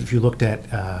 if you looked at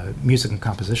music and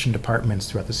composition departments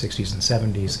throughout the 60s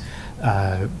and 70s,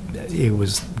 it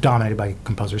was dominated by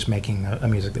composers making a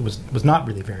music that was not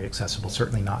really very accessible,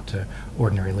 certainly not to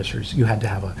ordinary listeners. You had to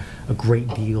have a great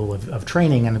deal of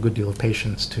training and a good deal of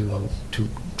patience to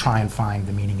try and find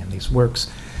the meaning in these works.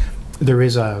 There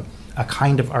is a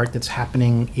kind of art that's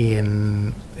happening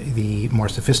in the more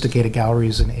sophisticated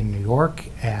galleries in New York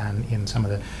and in some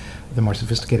of the more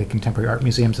sophisticated contemporary art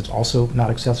museums. It's also not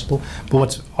accessible. But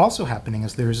what's also happening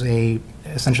is there's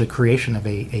essentially creation of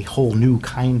a whole new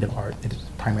kind of art that is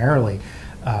primarily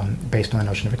based on the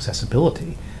notion of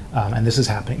accessibility. And this is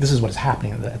happening. This is what is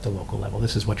happening at the local level.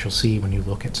 This is what you'll see when you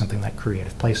look at something like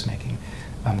creative placemaking.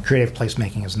 creative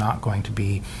placemaking is not going to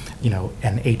be,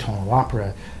 an atonal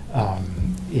opera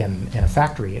in a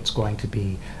factory. It's going to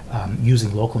be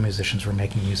using local musicians who are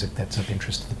making music that's of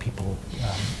interest to the people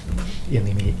in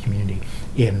the immediate community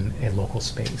in a local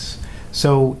space.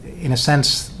 So, in a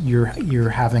sense, you're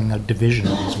having a division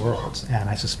of these worlds, and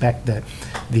I suspect that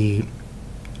the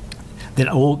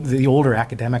older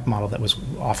academic model that was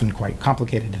often quite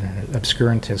complicated and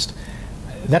obscurantist,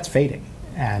 that's fading.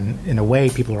 And in a way,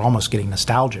 people are almost getting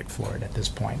nostalgic for it at this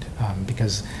point,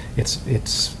 because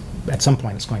it's at some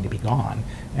point it's going to be gone,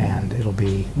 and it'll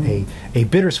be a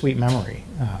bittersweet memory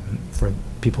for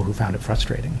people who found it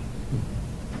frustrating.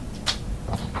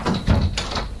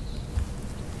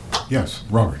 Yes,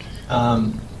 Robert.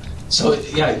 So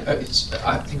yeah,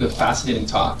 I think a fascinating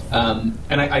talk, and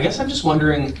I guess I'm just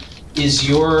wondering,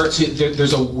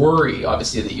 there's a worry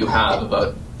obviously that you have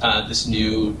about this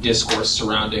new discourse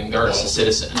surrounding the artist as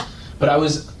citizen, but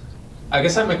I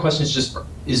guess my question is just,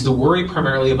 is the worry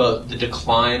primarily about the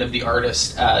decline of the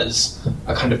artist as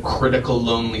a kind of critical,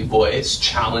 lonely voice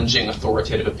challenging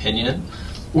authoritative opinion,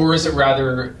 or is it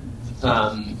rather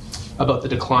about the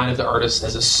decline of the artist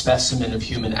as a specimen of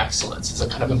human excellence, as a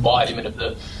kind of embodiment of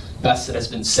the best that has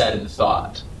been said in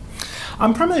thought?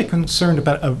 I'm primarily concerned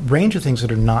about a range of things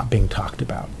that are not being talked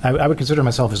about. I would consider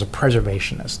myself as a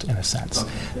preservationist, in a sense,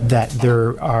 that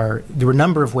there were a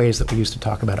number of ways that we used to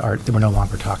talk about art that we're no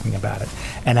longer talking about it.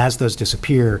 And as those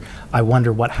disappear, I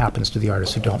wonder what happens to the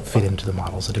artists who don't fit into the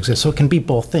models that exist. So it can be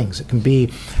both things. It can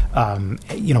be,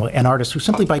 an artist who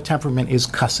simply by temperament is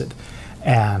cussed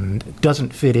and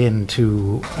doesn't fit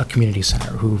into a community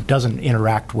center, who doesn't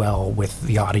interact well with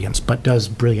the audience, but does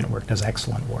brilliant work, does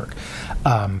excellent work.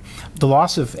 The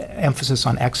loss of emphasis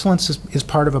on excellence is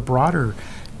part of a broader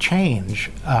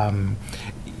change.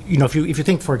 If you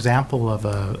think, for example, of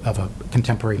a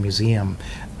contemporary museum,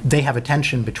 they have a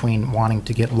tension between wanting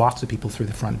to get lots of people through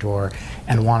the front door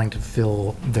and wanting to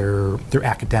fill their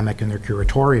academic and their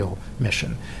curatorial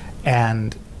mission.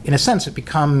 And in a sense, it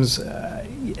becomes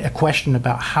a question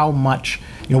about how much,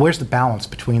 where's the balance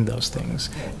between those things?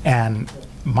 And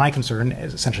my concern,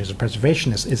 essentially as a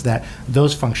preservationist, is that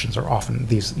those functions are often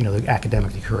these, the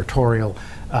academic, the curatorial,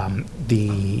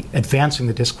 the advancing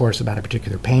the discourse about a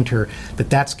particular painter,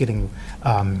 that's getting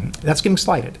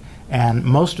slighted. And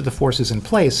most of the forces in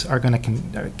place are going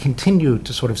to continue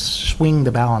to sort of swing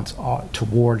the balance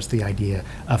towards the idea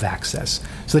of access,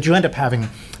 so that you end up having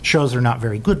shows that are not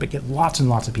very good but get lots and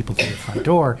lots of people through the front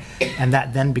door, and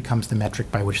that then becomes the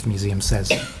metric by which the museum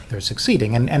says they're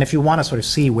succeeding. And if you want to sort of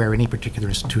see where any particular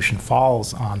institution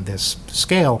falls on this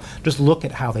scale, just look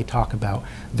at how they talk about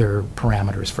their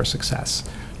parameters for success.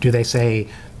 Do they say,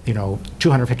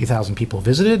 250,000 people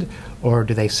visited, or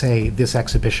do they say this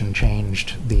exhibition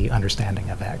changed the understanding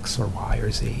of X or Y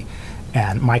or Z?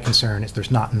 And my concern is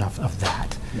there's not enough of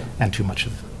that, and too much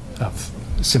of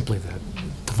simply the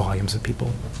volumes of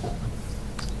people.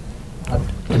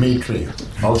 Dimitri,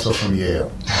 also from Yale.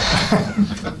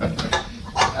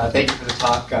 Thank you for the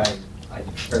talk. I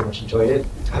very much enjoyed it.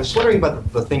 I was wondering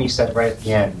about the thing you said right at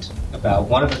the end about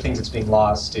one of the things that's being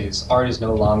lost is art is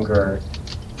no longer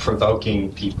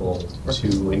provoking people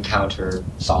to encounter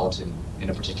solitude in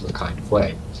a particular kind of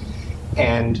way.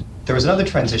 And there was another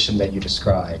transition that you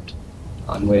described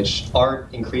on which art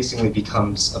increasingly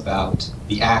becomes about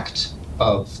the act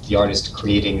of the artist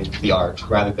creating the art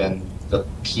rather than the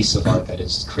piece of art that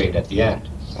is created at the end.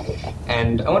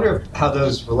 And I wonder how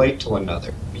those relate to one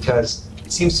another, because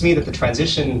it seems to me that the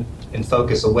transition in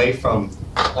focus away from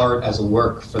art as a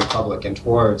work for the public and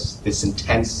towards this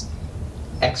intense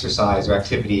exercise or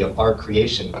activity of art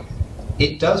creation,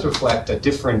 it does reflect a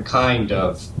different kind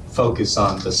of focus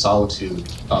on the solitude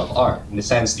of art. In a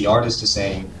sense, the artist is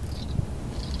saying,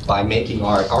 by making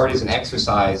art, art is an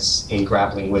exercise in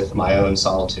grappling with my own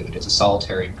solitude. It's a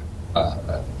solitary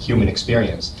human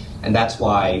experience. And that's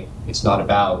why it's not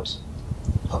about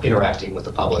interacting with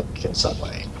the public in some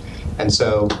way. And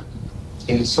so,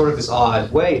 in sort of this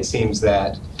odd way, it seems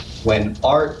that when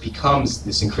art becomes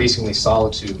this increasingly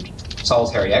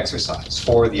solitary exercise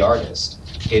for the artist,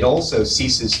 it also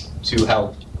ceases to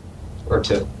help or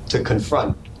to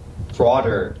confront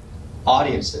broader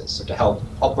audiences, or to help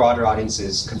broader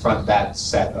audiences confront that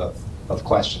set of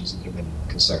questions and human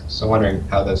concerns. So I'm wondering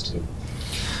how those two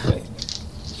relate.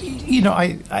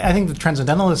 I think the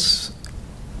transcendentalists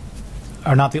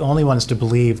are not the only ones to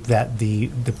believe that the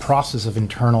process of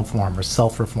internal reform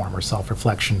or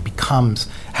self-reflection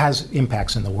has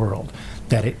impacts in the world,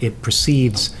 that it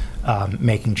precedes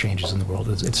making changes in the world.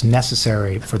 It's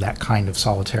necessary for that kind of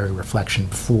solitary reflection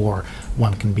before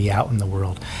one can be out in the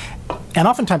world. And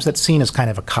oftentimes that's seen as kind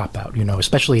of a cop-out,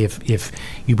 especially if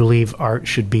you believe art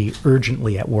should be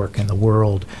urgently at work in the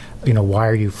world. Why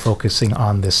are you focusing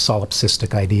on this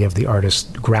solipsistic idea of the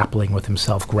artist grappling with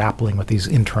himself, grappling with these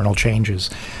internal changes?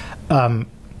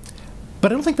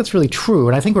 But I don't think that's really true,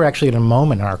 and I think we're actually at a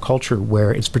moment in our culture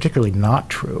where it's particularly not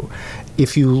true.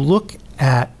 If you look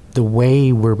at the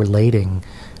way we're relating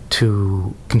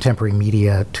to contemporary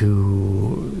media,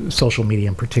 to social media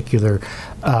in particular,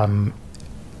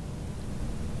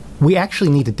 we actually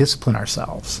need to discipline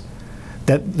ourselves.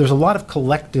 That there's a lot of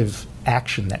collective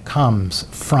action that comes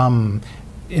from,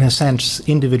 in a sense,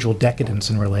 individual decadence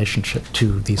in relationship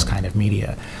to these kind of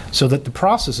media. So that the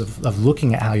process of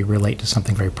looking at how you relate to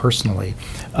something very personally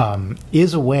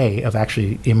is a way of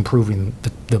actually improving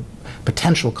the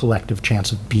potential collective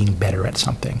chance of being better at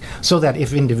something. So that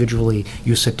if individually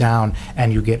you sit down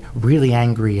and you get really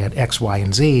angry at X, Y,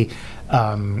 and Z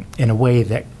in a way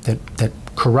that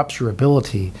corrupts your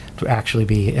ability to actually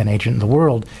be an agent in the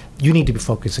world, you need to be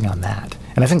focusing on that.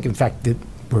 And I think, in fact, that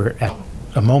we're at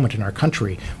a moment in our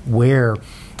country where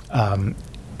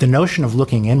the notion of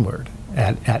looking inward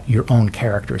at your own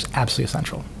character is absolutely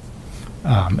essential.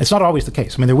 It's not always the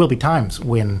case. I mean, there will be times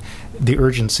when the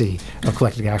urgency of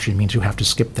collective action means you have to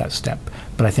skip that step.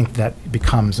 But I think that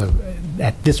becomes,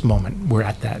 at this moment, we're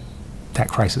at that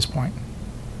crisis point.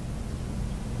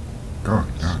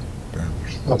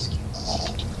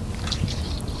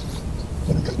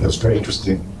 That's very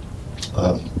interesting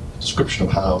description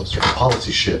of how sort of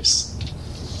policy shifts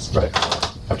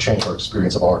have changed our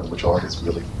experience of art, which art is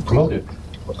really promoted.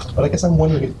 But I guess I'm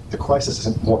wondering if the crisis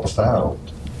isn't more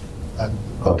profound and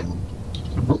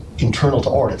internal to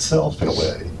art itself in a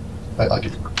way. I'll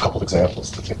give a couple of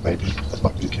examples to think maybe that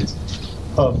might be the case.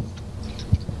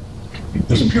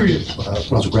 There's a period when I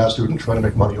was a grad student trying to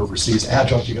make money overseas,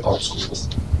 adjuncting at art schools,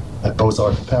 at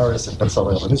Beaux-Arts in Paris and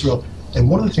Bezalel in Israel. And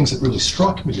one of the things that really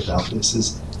struck me about this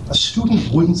is a student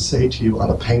wouldn't say to you, I'm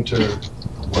a painter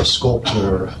or a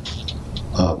sculptor.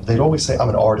 They'd always say, I'm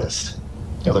an artist.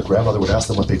 Their grandmother would ask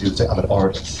them what they do, say, I'm an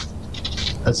artist.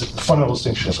 That's a fundamental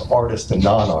distinction as artist and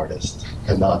non-artist,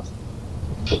 and not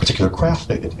the particular craft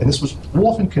they did. And this was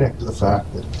often connected to the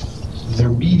fact that their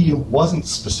medium wasn't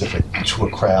specific to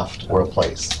a craft or a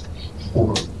place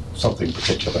or something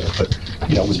particular, but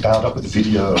it was bound up with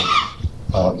video,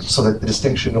 so that the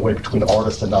distinction in a way between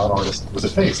artist and non-artist was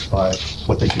effaced by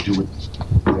what they could do with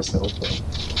this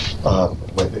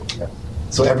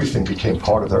So everything became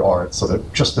part of their art, so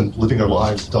that just in living their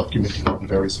lives, documenting it in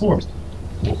various forms,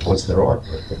 was their art,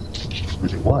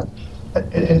 really won.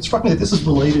 And it struck me that this is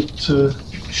related to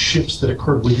shifts that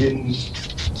occurred within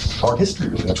art history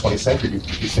in the 20th century. You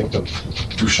think of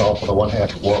Duchamp on the one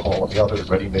hand, Warhol on the other,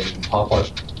 ready-made and pop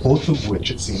art, both of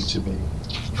which, it seemed to me,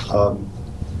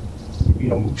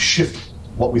 shift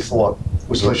what we thought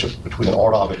was the relationship between an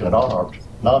art object and a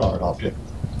non-art object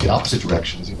in opposite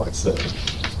directions, you might say,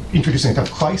 introducing a kind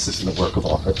of crisis in the work of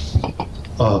art.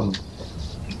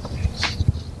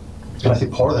 And I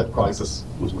think part of that crisis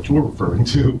was what you were referring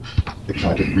to, the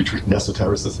kind of retreat in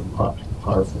esotericism,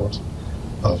 higher forms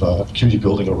of community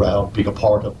building around being a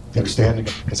part of the understanding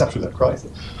of conceptually that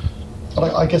crisis.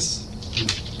 But I guess,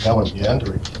 now I'm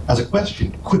meandering, as a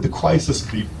question, could the crisis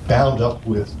be bound up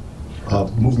with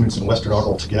movements in Western art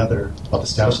altogether, about the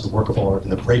status of the work of art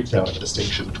and the breakdown of the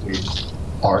distinction between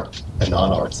art and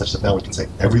non-art, such that now we can say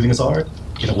everything is art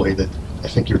in a way that I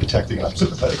think you're detecting, and I'm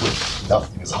sympathetic with,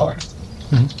 nothing is art.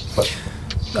 Mm-hmm.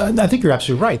 But I think you're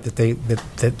absolutely right that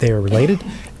they are related.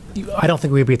 I don't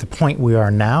think we'd be at the point we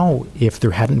are now if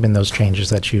there hadn't been those changes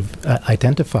that you've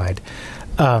identified.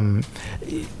 When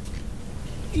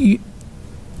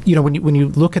you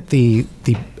look at the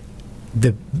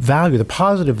value, the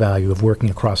positive value of working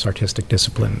across artistic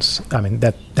disciplines, I mean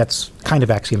that's kind of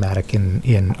axiomatic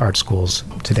in art schools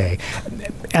today,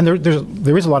 and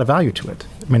there is a lot of value to it.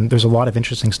 I mean, there's a lot of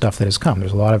interesting stuff that has come.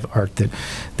 There's a lot of art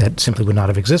that simply would not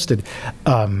have existed.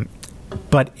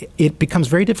 But it becomes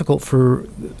very difficult for,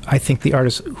 I think, the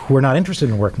artists who are not interested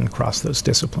in working across those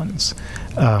disciplines.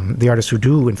 The artists who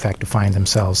do, in fact, define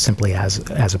themselves simply as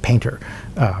a painter,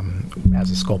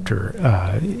 as a sculptor.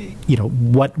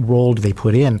 What role do they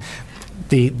put in?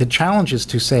 The challenge is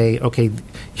to say, okay,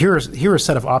 here are a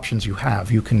set of options you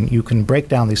have. You can break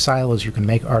down these silos. You can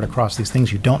make art across these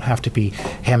things. You don't have to be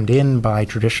hemmed in by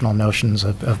traditional notions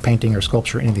of painting or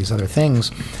sculpture, any of these other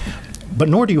things. But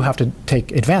nor do you have to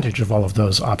take advantage of all of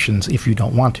those options if you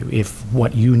don't want to. If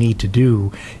what you need to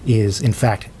do is, in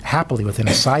fact, happily within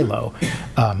a silo,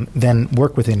 then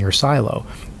work within your silo.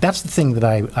 That's the thing that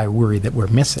I worry that we're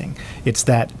missing. It's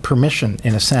that permission,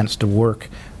 in a sense, to work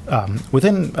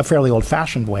within a fairly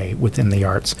old-fashioned way within the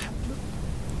arts,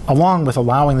 along with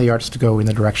allowing the arts to go in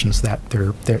the directions that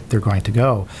they're going to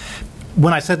go.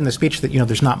 When I said in the speech that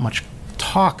there's not much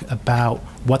talk about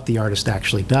what the artist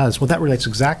actually does, well, that relates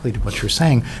exactly to what you're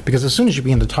saying, because as soon as you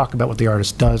begin to talk about what the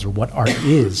artist does or what art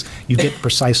is, you get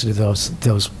precisely those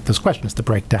questions, the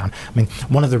breakdown. I mean,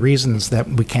 one of the reasons that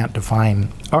we can't define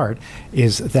art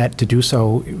is that to do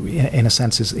so, in a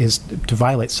sense, is to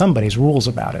violate somebody's rules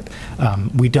about it.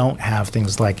 We don't have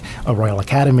things like a Royal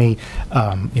Academy.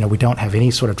 We don't have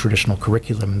any sort of traditional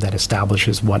curriculum that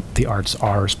establishes what the arts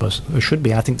are supposed or should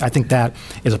be. And I think that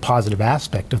is a positive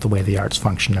aspect of the way the arts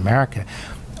function in America.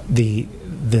 The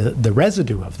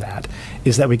residue of that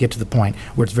is that we get to the point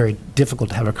where it's very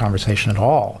difficult to have a conversation at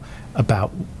all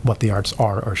about what the arts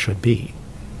are or should be.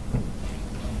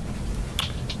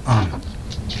 I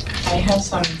have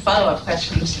some follow-up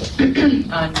questions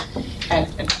on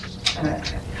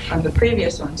the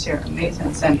previous ones here,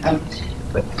 Nathan's. And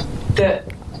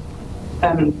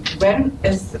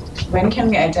when can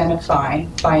we identify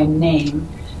by name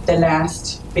the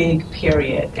last big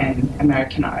period in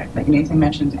American art? Like Nathan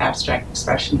mentioned abstract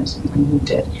expressionism when you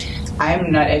did.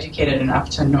 I'm not educated enough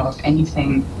to know of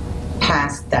anything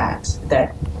past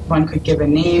that one could give a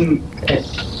name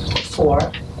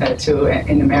to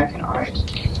in American art.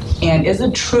 And is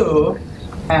it true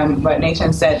what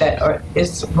Nathan said, that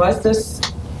was this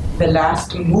the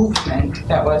last movement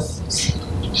that was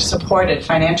supported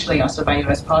financially also by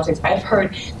U.S. politics? I've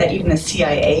heard that even the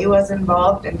CIA was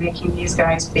involved in making these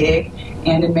guys big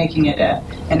and in making it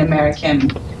an American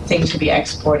thing to be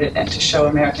exported and to show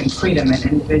American freedom and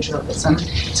individualism.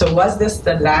 So was this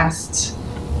the last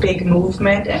big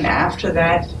movement, and after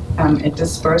that it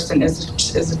dispersed? And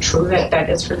is it true that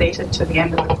is related to the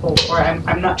end of the Cold War?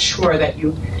 I'm not sure that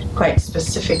you quite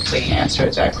specifically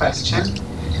answered that question.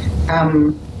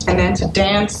 And then to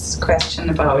Dan's question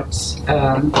about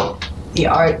the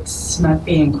arts not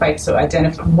being quite so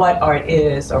identifiable, what art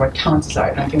is or what counts as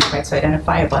art not being quite so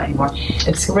identifiable anymore.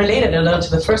 It's related a little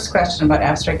to the first question about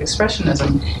abstract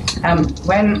expressionism.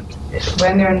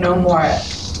 When there are no more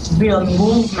real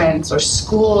movements or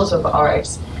schools of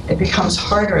arts, it becomes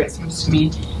harder, it seems to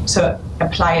me, to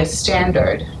apply a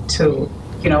standard to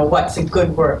what's a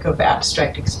good work of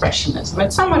abstract expressionism.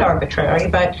 It's somewhat arbitrary,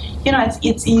 but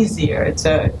it's easier.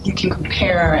 You can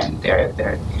compare, and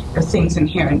there are things in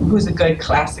here. And who's a good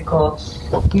classical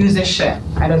musician?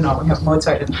 I don't know. We have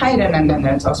Mozart and Haydn, and then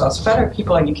there's also other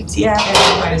people, and you can see, they're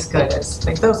not quite as good as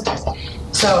like those guys.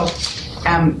 So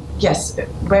yes,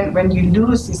 when you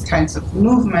lose these kinds of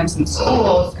movements and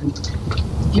schools, and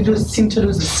you seem to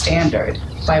lose a standard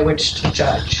by which to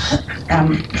judge.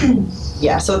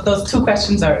 Yeah, so those two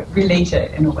questions are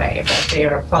related in a way, but they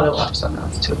are follow-ups on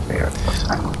those two for your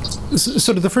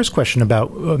So to the first question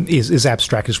about is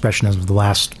abstract expressionism the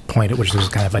last point at which there's a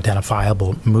kind of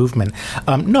identifiable movement?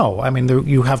 No, I mean,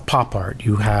 you have pop art,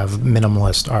 you have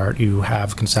minimalist art, you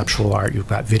have conceptual art, you've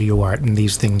got video art, and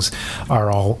these things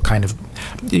are all kind of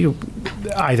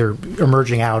either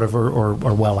emerging out of or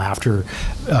well after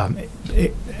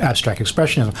abstract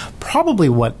expressionism. Probably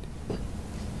what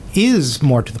is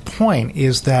more to the point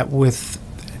is that with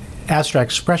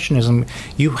abstract expressionism,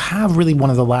 you have really one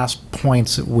of the last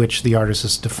points at which the artist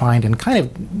is defined in kind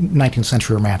of 19th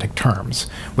century romantic terms,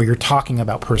 where you're talking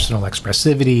about personal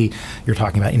expressivity, you're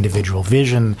talking about individual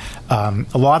vision. A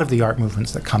lot of the art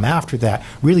movements that come after that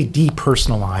really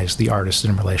depersonalize the artist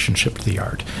in relationship to the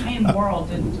art. Warhol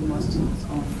didn't do most of his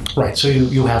own. Right, so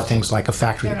you have things like a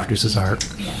factory that produces art.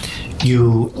 Yeah.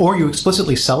 You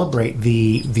explicitly celebrate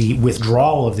the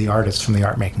withdrawal of the artist from the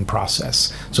art-making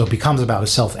process. So it becomes about a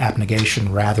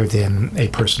self-abnegation rather than a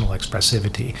personal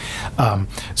expressivity.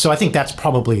 So I think that's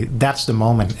the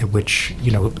moment at which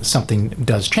something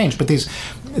does change. But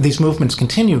these movements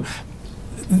continue.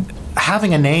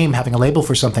 Having a name, having a label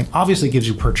for something obviously gives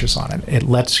you purchase on it. It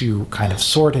lets you kind of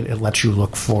sort it. It lets you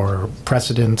look for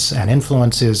precedents and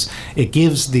influences. It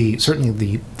gives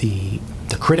certainly the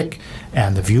critic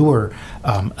and the viewer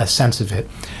a sense of it.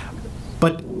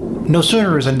 But no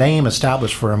sooner is a name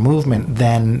established for a movement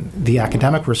than the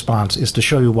academic response is to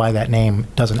show you why that name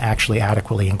doesn't actually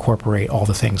adequately incorporate all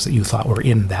the things that you thought were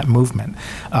in that movement.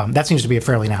 That seems to be a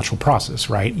fairly natural process,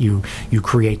 right? You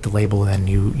create the label and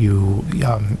you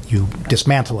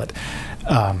dismantle it.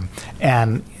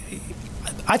 And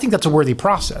I think that's a worthy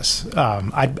process.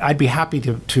 I'd be happy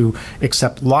to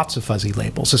accept lots of fuzzy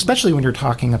labels, especially when you're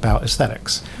talking about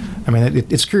aesthetics. I mean,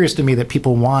 it's curious to me that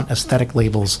people want aesthetic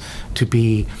labels to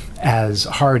be as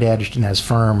hard-edged and as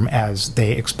firm as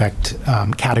they expect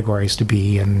categories to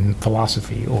be in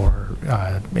philosophy or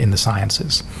in the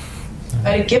sciences.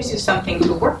 But it gives you something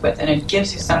to work with, and it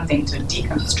gives you something to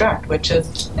deconstruct, which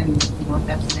is, and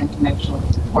that's an intellectually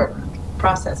important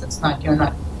process. It's not, you're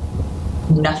not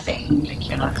nothing, like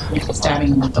you're not stabbing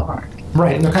in the dark.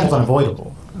 Right, and they're kind of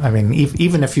unavoidable. I mean,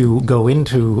 even if you go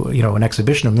into, an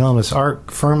exhibition of minimalist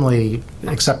art firmly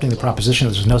accepting the proposition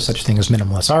that there's no such thing as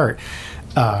minimalist art,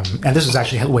 and this is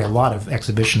actually the way a lot of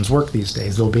exhibitions work these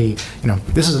days. There'll be,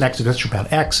 this is an exhibition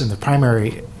about X, and the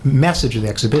primary message of the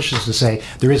exhibition is to say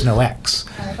there is no X,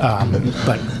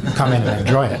 but come in and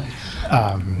enjoy it.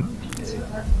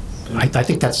 I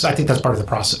think that's part of the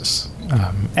process,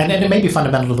 and it may be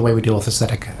fundamental to the way we deal with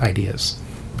aesthetic ideas.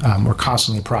 We're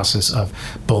constantly in the process of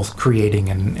both creating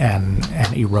and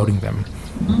eroding them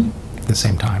at the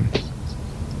same time.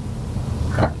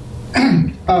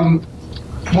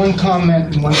 One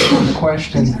comment and one sort of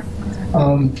question.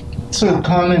 So the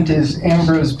comment is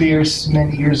Ambrose Bierce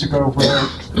many years ago wrote,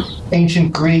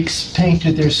 ancient Greeks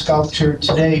painted their sculpture,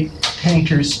 today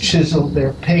painters chisel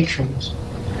their patrons.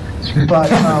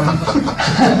 But,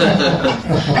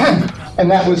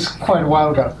 and that was quite a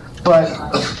while ago. But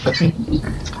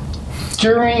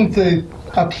during the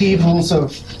upheavals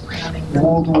of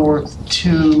World War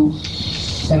II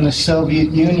and the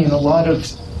Soviet Union, a lot of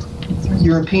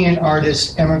European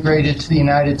artists emigrated to the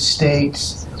United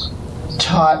States,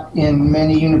 taught in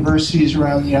many universities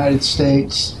around the United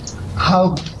States.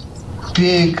 How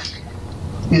big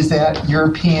is that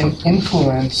European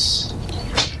influence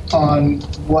on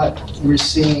what we're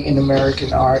seeing in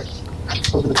American art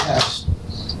over the past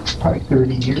probably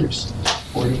 30 years,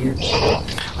 40 years?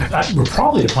 We're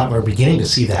probably at a point where we're beginning to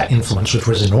see that influence, which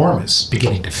was enormous,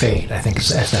 beginning to fade. I think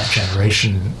as that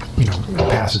generation,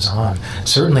 passes on.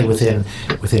 Certainly within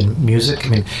music. I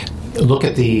mean, look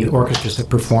at the orchestras that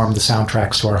performed the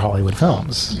soundtracks to our Hollywood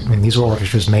films. I mean, these were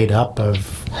orchestras made up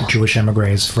of Jewish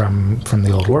emigres from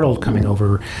the old world coming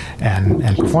over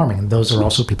and performing. And those are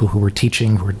also people who were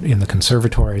teaching, who were in the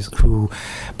conservatories, who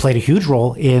played a huge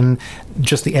role in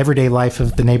just the everyday life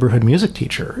of the neighborhood music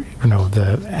teacher.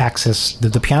 The access,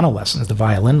 the piano lessons, the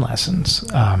violin lessons.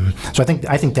 So I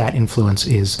think that influence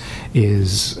is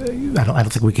I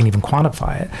don't think we can even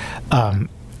quantify it.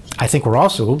 I think we're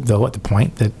also, though, at the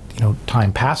point that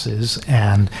time passes,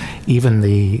 and even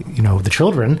the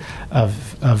children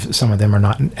of some of them are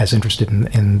not as interested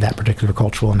in that particular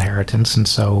cultural inheritance, and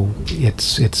so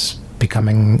it's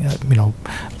becoming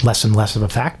less and less of a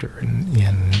factor in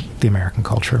the American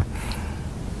culture.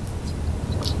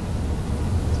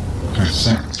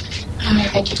 Hi,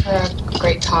 thank you for a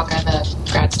great talk. I'm a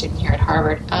grad student here at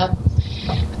Harvard.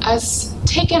 I was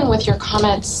taken with your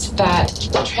comments that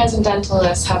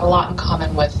transcendentalists have a lot in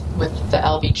common with the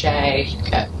LBJ,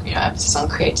 emphasis on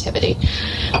creativity,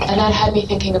 and that had me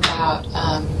thinking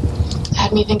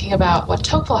about what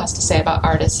Tocqueville has to say about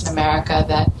artists in America,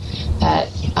 that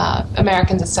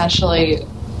Americans essentially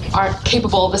aren't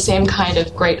capable of the same kind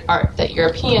of great art that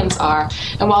Europeans are.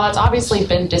 And while that's obviously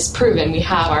been disproven, we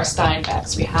have our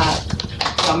Steinbecks, we have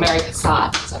Mary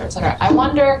Cassatt, et cetera, et cetera. I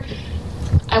wonder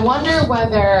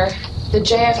whether the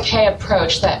JFK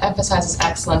approach that emphasizes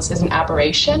excellence is an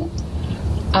aberration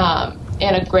and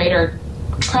a greater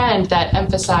trend that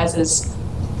emphasizes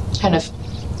kind of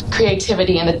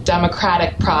creativity and the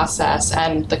democratic process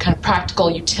and the kind of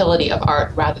practical utility of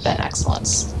art rather than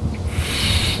excellence.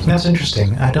 That's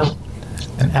interesting.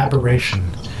 An aberration.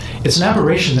 It's an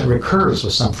aberration that recurs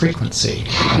with some frequency.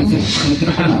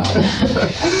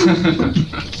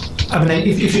 I mean,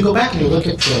 if you go back and you look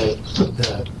at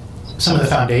some of the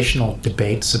foundational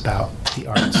debates about the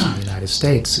arts in the United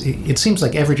States, it seems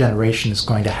like every generation is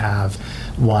going to have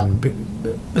one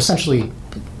essentially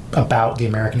about the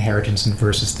American heritage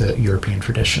versus the European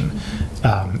tradition.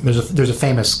 There's a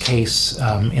famous case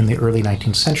in the early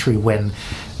 19th century when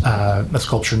a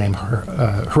sculptor named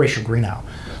Horatio Greenough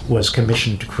was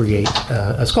commissioned to create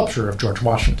a sculpture of George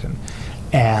Washington.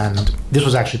 And this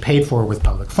was actually paid for with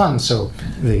public funds, so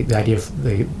the idea of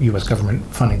the U.S. government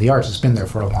funding the arts has been there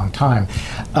for a long time.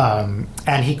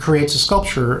 And he creates a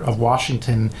sculpture of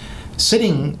Washington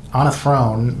sitting on a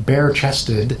throne,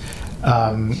 bare-chested,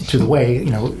 to the way,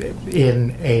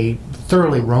 in a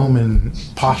thoroughly Roman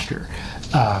posture.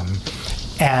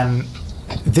 And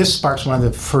this sparks one of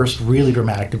the first really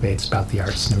dramatic debates about the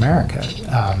arts in America.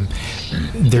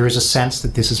 There is a sense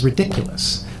that this is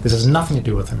ridiculous. This has nothing to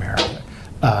do with America.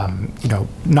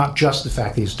 not just the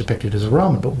fact that he's depicted as a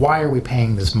Roman, but why are we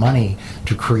paying this money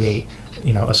to create,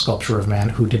 a sculpture of man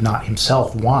who did not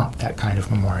himself want that kind of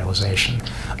memorialization?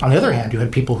 On the other hand, you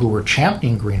had people who were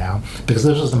championing Greenough because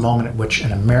this was the moment at which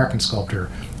an American sculptor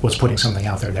was putting something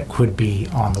out there that could be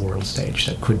on the world stage,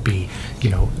 that could be,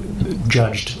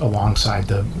 judged alongside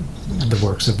the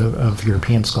works of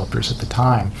European sculptors at the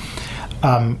time.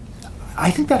 I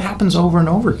think that happens over and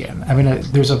over again. I mean,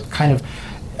 there's a kind of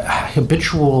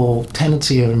habitual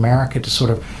tendency in America to sort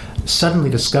of suddenly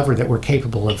discover that we're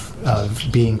capable of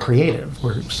being creative.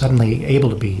 We're suddenly able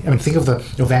to be. I mean, think of the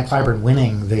Van Cliburn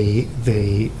winning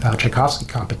the Tchaikovsky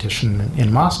competition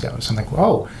in Moscow. It's like,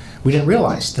 oh, we didn't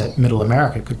realize that Middle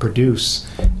America could produce,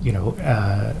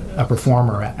 a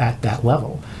performer at that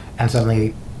level, and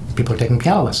suddenly people are taking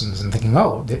piano lessons and thinking,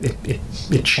 oh,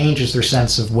 it changes their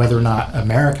sense of whether or not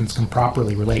Americans can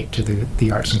properly relate to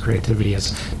the arts and creativity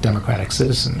as democratic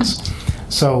citizens.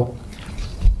 So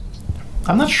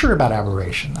I'm not sure about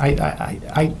aberration.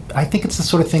 I think it's the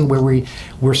sort of thing where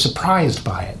we're surprised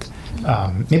by it.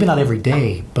 Maybe not every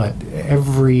day, but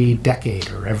every decade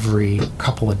or every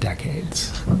couple of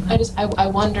decades. I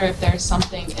wonder if there's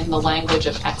something in the language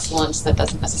of excellence that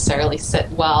doesn't necessarily sit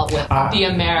well with the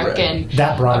American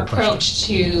approach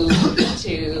to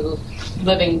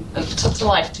living to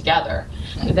life together.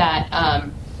 That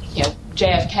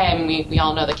JFK. I mean, we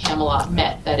all know the Camelot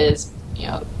myth that is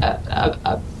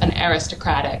an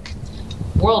aristocratic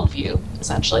worldview,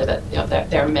 essentially, that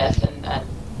their myth and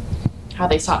how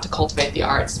they sought to cultivate the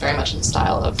arts very much in the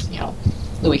style of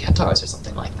Louis XIV or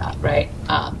something like that, right?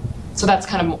 So that's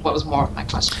kind of what was more of my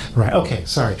question. Right. Okay.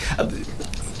 Sorry.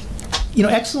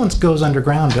 Excellence goes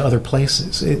underground to other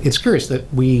places. It's curious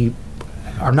that we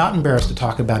are not embarrassed to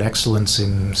talk about excellence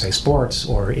in, say, sports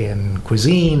or in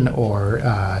cuisine or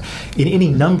in any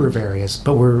number of areas,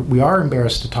 but we are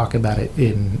embarrassed to talk about it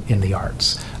in the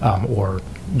arts or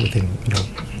within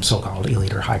so-called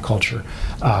elite or high culture.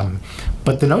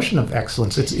 But the notion of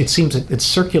excellence, it seems it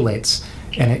circulates,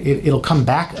 and it'll come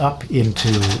back up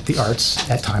into the arts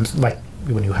at times, like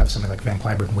when you have somebody like Van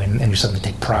Cliburn win and you suddenly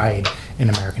take pride in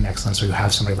American excellence, or you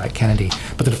have somebody like Kennedy.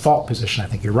 But the default position, I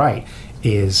think you're right,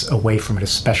 is away from it,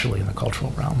 especially in the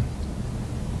cultural realm.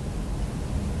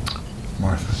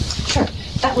 Martha. Sure.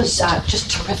 That was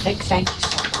just terrific. Thank you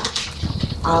so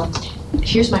much.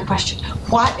 Here's my question.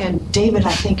 And David,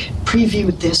 I think,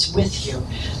 previewed this with you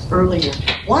earlier.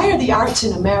 Why are the arts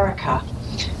in America,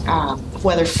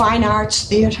 whether fine arts,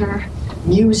 theater,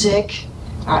 music,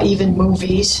 even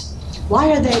movies,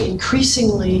 why are they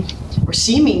increasingly, or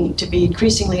seeming to be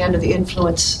increasingly under the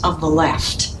influence of the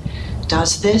left?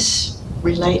 Does this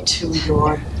relate to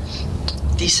your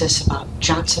thesis about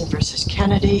Johnson versus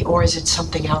Kennedy, or is it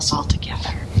something else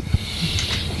altogether?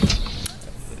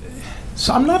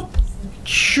 So I'm not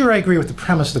sure I agree with the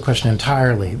premise of the question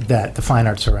entirely, that the fine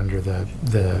arts are under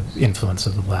the influence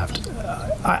of the left.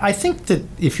 I think that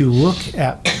if you look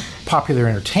at popular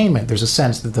entertainment, there's a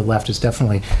sense that the left is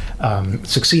definitely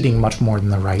succeeding much more than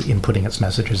the right in putting its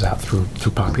messages out through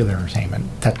popular entertainment.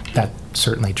 That's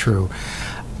certainly true.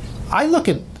 I look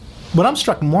at what I'm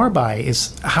struck more by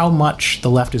is how much the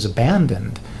left has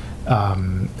abandoned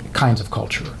kinds of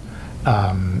culture.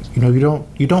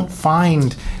 You don't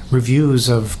find reviews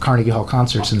of Carnegie Hall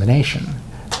concerts in the nation.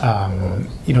 I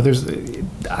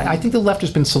think the left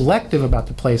has been selective about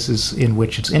the places in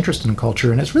which it's interested in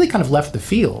culture, and it's really kind of left the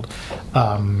field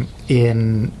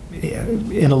in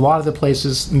a lot of the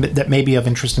places that may be of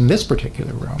interest in this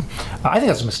particular room. I think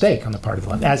that's a mistake on the part of the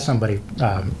left. As somebody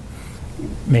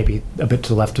maybe a bit to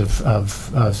the left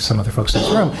of some other folks in this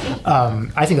room,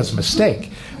 I think that's a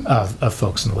mistake of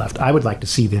folks on the left. I would like to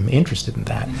see them interested in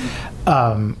that.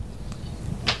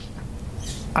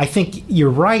 I think you're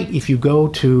right. If you go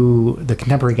to the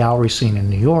contemporary gallery scene in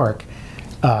New York,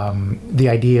 the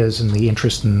ideas and the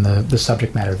interest in the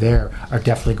subject matter there are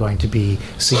definitely going to be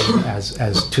seen as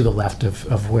to the left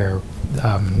of where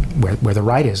the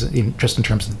right is, just in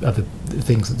terms of the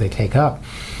things that they take up.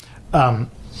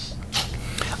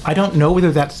 I don't know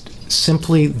whether that's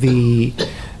simply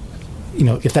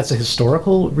if that's a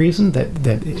historical reason that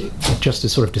it just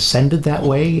is sort of descended that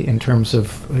way in terms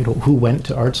of who went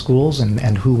to art schools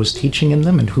and who was teaching in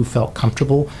them and who felt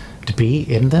comfortable to be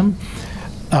in them,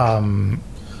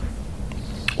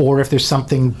 or if there's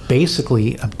something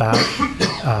basically about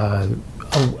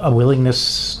a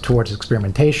willingness towards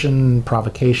experimentation,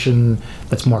 provocation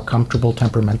that's more comfortable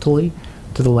temperamentally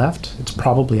to the left. It's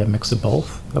probably a mix of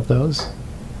both of those.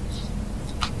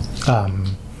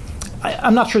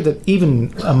 I'm not sure that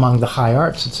even among the high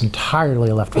arts it's entirely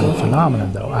a left-wing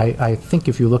phenomenon, though. I think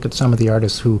if you look at some of the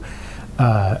artists who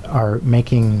are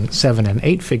making 7- and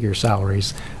 8-figure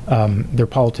salaries, their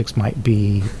politics might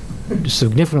be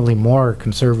significantly more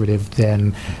conservative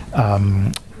than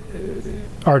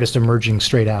artists emerging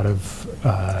straight out of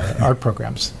art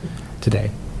programs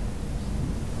today.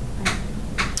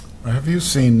 Have you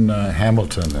seen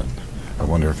Hamilton? And I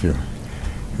wonder if you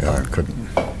could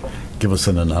give us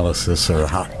an analysis, or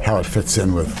how it fits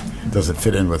in with, does it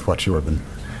fit in with what you have been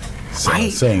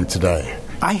saying today?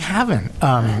 I haven't,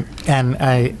 and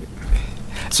I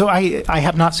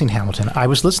have not seen Hamilton. I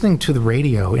was listening to the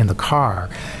radio in the car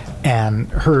and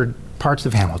heard parts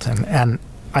of Hamilton, and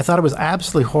I thought it was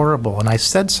absolutely horrible, and I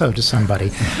said so to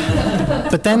somebody.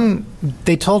 But then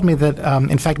they told me that,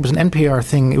 in fact, it was an NPR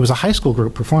thing. It was a high school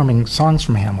group performing songs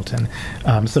from Hamilton,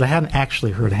 so that I hadn't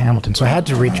actually heard Hamilton. So I had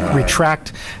to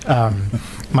retract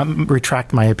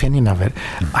my opinion of it.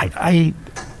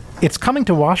 It's coming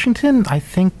to Washington, I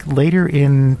think, later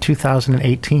in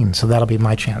 2018, so that'll be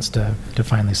my chance to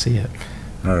finally see it.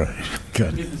 All right,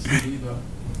 good.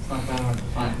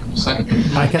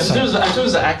 I guess in terms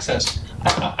of access,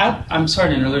 I'm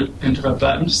sorry to interrupt,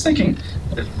 but I'm just thinking,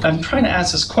 I'm trying to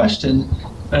ask this question,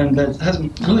 and that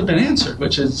hasn't really been answered,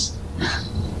 which is,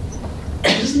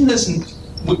 isn't this,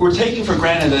 we're taking for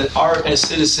granted that art as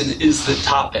citizen is the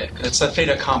topic, it's a fait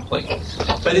accompli,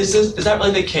 but is that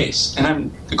really the case?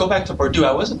 And to go back to Bourdieu,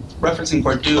 I wasn't referencing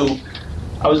Bourdieu,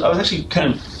 I was actually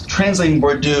kind of translating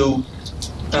Bourdieu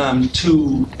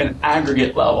to an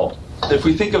aggregate level. If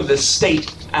we think of the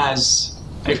state as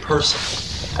a person,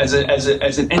 as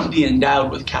an entity endowed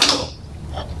with capital,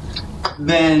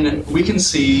 then we can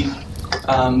see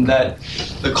that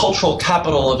the cultural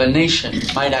capital of a nation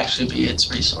might actually be its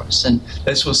resource. And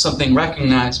this was something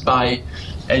recognized by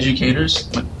educators,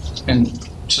 and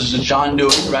such as John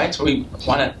Dewey, right? So we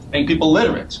want to make people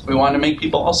literate. We want to make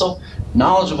people also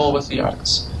knowledgeable with the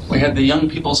arts. We had the young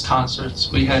people's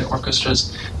concerts, we had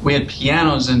orchestras, we had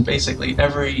pianos in basically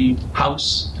every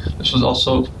house. This was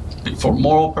also for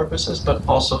moral purposes, but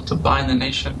also to bind the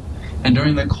nation. And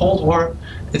during the Cold War,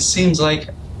 it seems like,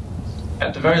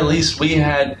 at the very least, we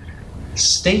had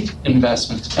state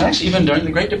investment. And actually, even during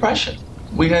the Great Depression,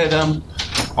 we had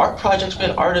art projects, we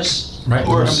had artists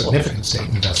who were significant state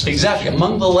investment. Exactly,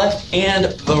 among the left and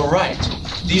the right.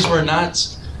 These were not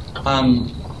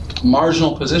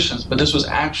marginal positions, but this was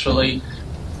actually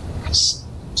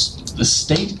the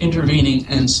state intervening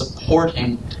and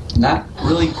supporting, not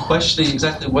really questioning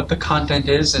exactly what the content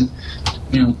is. And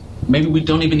maybe we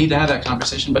don't even need to have that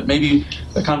conversation, but maybe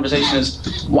the conversation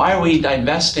is, why are we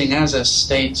divesting as a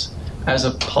state, as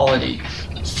a polity,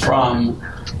 from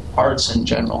arts in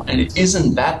general? And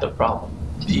isn't that the problem?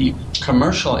 The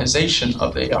commercialization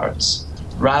of the arts,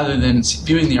 rather than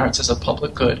viewing the arts as a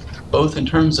public good, both in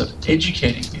terms of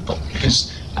educating people,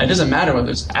 because it doesn't matter whether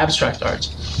it's abstract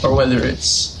art or whether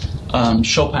it's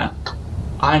Chopin.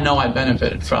 I know I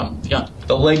benefited from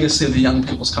the legacy of the young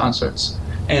people's concerts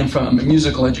and from a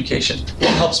musical education. It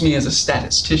helps me as a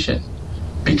statistician,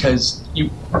 because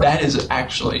that is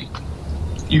actually,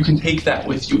 you can take that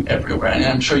with you everywhere, and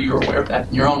I'm sure you're aware of that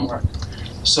in your own work.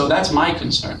 So that's my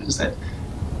concern, is that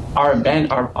our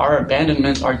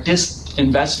abandonment, our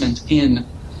disinvestment in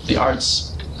the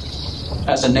arts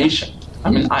as a nation.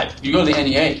 I mean, you go to the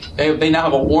NEA, they now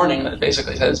have a warning that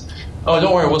basically says, oh,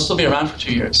 don't worry, we'll still be around for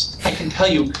 2 years. I can tell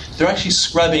you, they're actually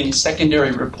scrubbing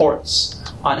secondary reports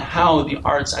on how the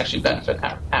arts actually benefit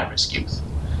at-risk youth.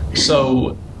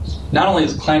 So not only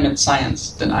is climate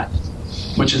science denied,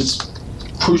 which is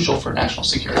crucial for national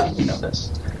security, we know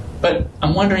this, but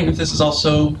I'm wondering if this is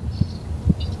also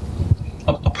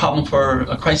a problem for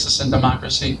a crisis in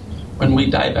democracy when we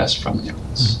divest from the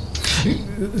arts.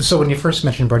 So when you first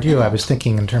mentioned Bourdieu, I was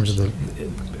thinking in terms of the,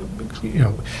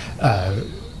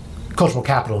 cultural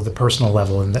capital of the personal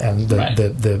level, and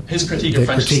the his critique of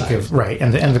French society.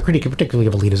 And the critique particularly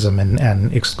of elitism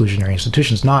and exclusionary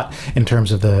institutions, not in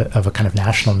terms of a kind of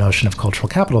national notion of cultural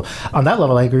capital. On that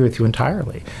level, I agree with you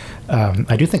entirely.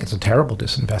 I do think it's a terrible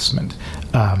disinvestment.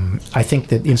 I think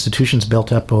that institutions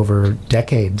built up over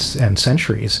decades and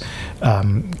centuries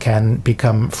can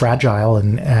become fragile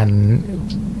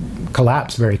and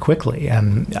collapse very quickly.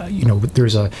 And there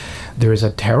is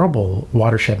a terrible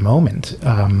watershed moment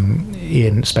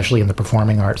especially in the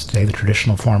performing arts today, the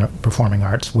traditional form of performing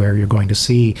arts, where you're going to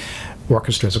see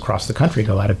orchestras across the country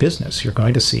go out of business. You're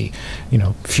going to see,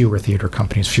 fewer theater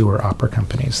companies, fewer opera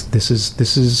companies. This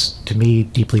is to me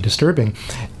deeply disturbing,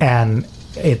 and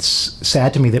it's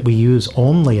sad to me that we use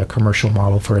only a commercial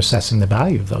model for assessing the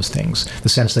value of those things. The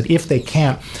sense that if they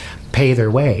can't pay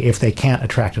their way. If they can't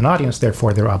attract an audience,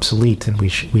 therefore they're obsolete, and we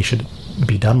should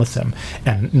be done with them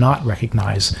and not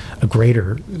recognize a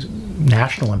greater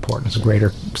national importance, a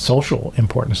greater social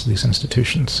importance of these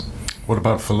institutions. What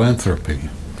about philanthropy,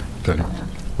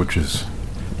 which is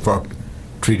for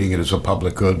treating it as a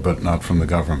public good but not from the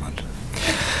government?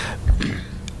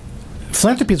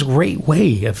 Philanthropy is a great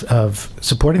way of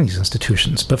supporting these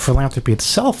institutions, but philanthropy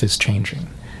itself is changing.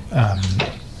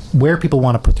 Where people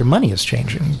want to put their money is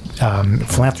changing.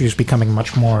 Philanthropy is becoming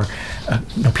much more,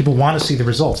 people want to see the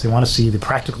results. They want to see the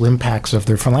practical impacts of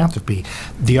their philanthropy.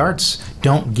 The arts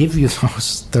don't give you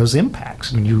those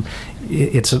impacts. I mean,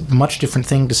 it's a much different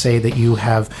thing to say that you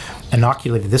have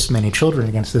inoculated this many children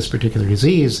against this particular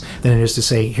disease than it is to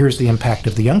say, here's the impact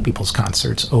of the young people's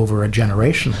concerts over a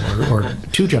generational or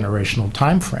two-generational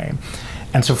time frame.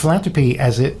 And so philanthropy,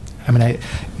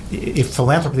 if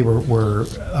philanthropy were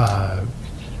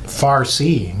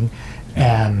far-seeing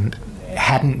and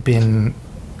hadn't been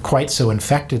quite so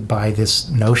infected by this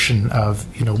notion of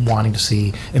wanting to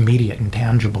see immediate and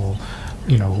tangible,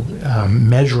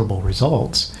 measurable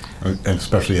results, and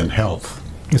especially in health,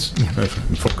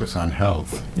 focus on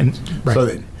health. Right.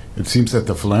 So it seems that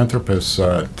the philanthropists,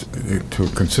 to a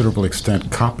considerable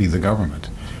extent, copy the government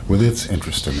with its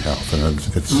interest in health and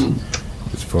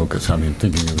its focus. I mean,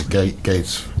 thinking of the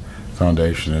Gates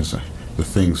Foundation as the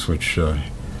things which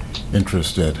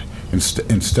interested,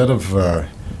 instead of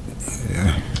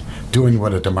doing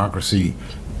what a democracy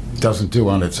doesn't do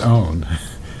on its own,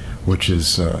 which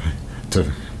is to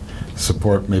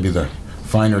support maybe the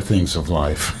finer things of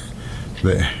life,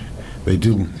 they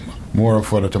do more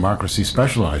of what a democracy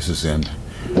specializes in,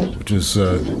 which is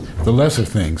the lesser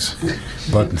things,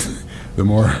 but the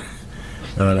more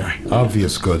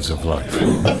obvious goods of life.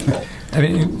 I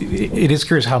mean, it is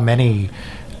curious how many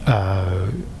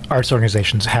arts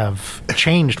organizations have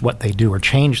changed what they do or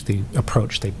changed the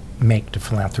approach they make to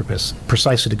philanthropists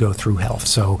precisely to go through health.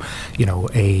 So,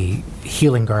 a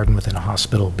healing garden within a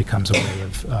hospital becomes a way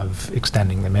of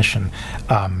extending the mission.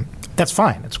 That's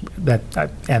fine.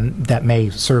 And that may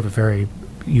serve a very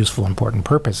useful, important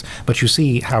purpose. But you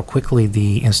see how quickly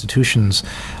the institutions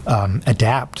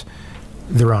adapt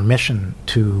their own mission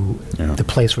to the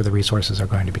place where the resources are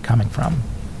going to be coming from.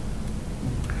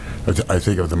 I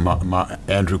think of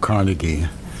Andrew Carnegie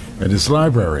and his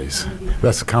libraries.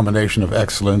 That's a combination of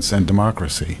excellence and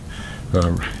democracy.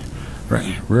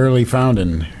 Rarely found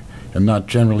and not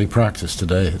generally practiced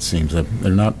today, it seems. That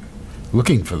they're not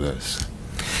looking for this.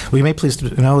 Well, you may please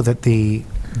know that the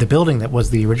building that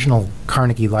was the original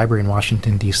Carnegie Library in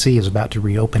Washington, D.C. is about to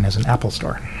reopen as an Apple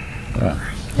store.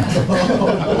 I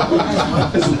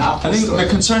think the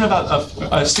concern about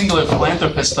a singular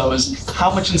philanthropist, though, is how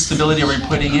much instability are we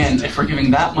putting in if we're giving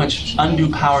that much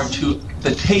undue power to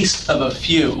the taste of a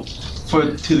few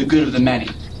to the good of the many.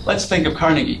 Let's think of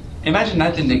Carnegie. Imagine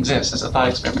that didn't exist as a thought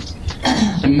experiment.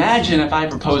 Imagine if I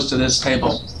proposed to this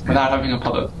table, without having a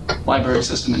public library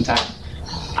system intact,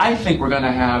 I think we're going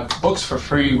to have books for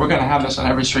free. We're going to have this on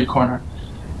every street corner.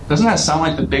 Doesn't that sound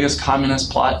like the biggest communist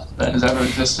plot that has ever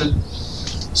existed?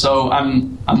 So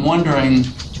I'm wondering,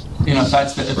 if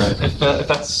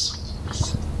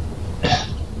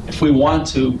we want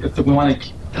to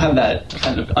have that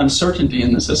kind of uncertainty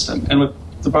in the system. And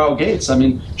to borrow Gates, I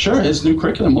mean, sure, his new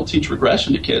curriculum will teach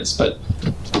regression to kids, but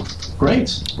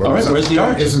great. Well, all right, where's the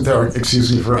art? Isn't there?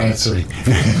 Excuse me for answering.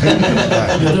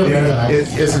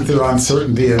 Isn't there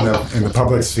uncertainty in the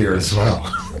public sphere as well?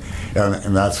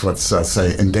 And that's what's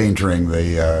say endangering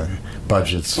the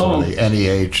budgets for the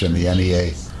NEH and the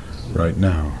NEA right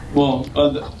now. Well,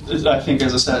 I think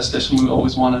as a statistician, we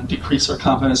always want to decrease our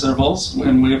confidence intervals,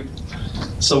 and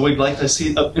so we'd like to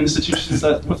see institutions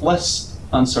that with less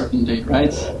uncertainty,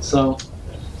 right? So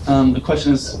the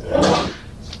question is,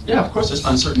 yeah, of course, there's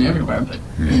uncertainty everywhere, but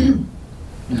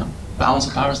balance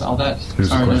of powers, all that.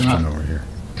 There's a question over here.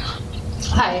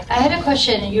 Hi, I had a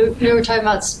question. You were talking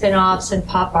about spin-offs and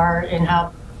pop art and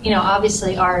how,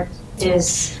 obviously art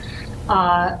is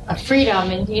a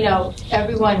freedom and,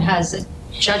 everyone has a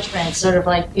judgment, sort of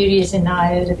like beauty is in the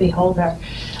eye of the beholder.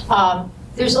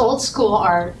 There's old school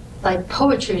art, like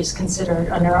poetry is considered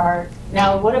under art.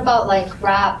 Now, what about like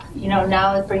rap?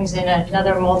 Now it brings in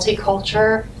another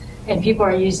multicultural and people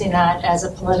are using that as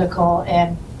a political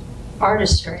and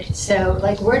artistry. So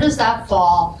like, where does that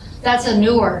fall? That's a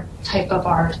newer type of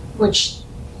art, which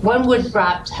when would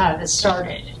rap have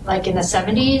started? Like in the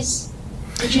 70s,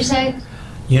 would you say?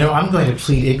 I'm going to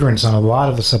plead ignorance on a lot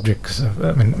of the subjects,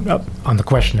 on the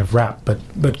question of rap, but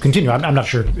continue. I'm not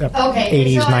sure.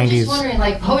 Okay, 80s, so I'm 90s. just wondering,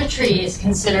 like poetry is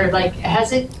considered like,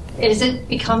 is it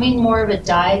becoming more of a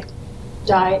dying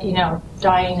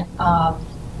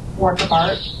work of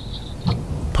art?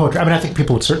 Poetry. I mean, I think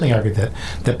people would certainly argue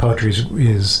that poetry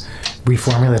is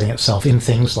reformulating itself in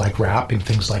things like rap, in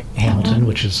things like Hamilton,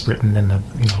 which is written in a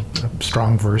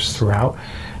strong verse throughout.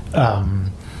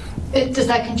 Does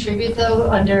that contribute though?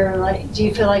 Do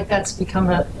you feel like that's become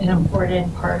an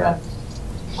important part of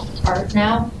art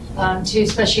now, to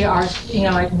especially art,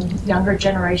 in younger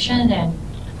generation, and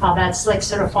how that's like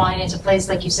sort of falling into place,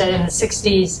 like you said, in the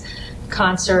 '60s,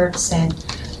 concerts and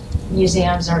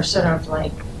museums are sort of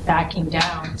like backing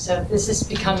down. So this is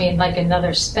becoming like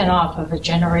another spin-off of a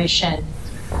generation,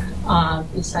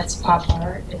 besides pop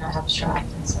art and abstract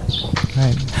and such.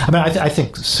 Right. I mean, I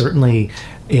think certainly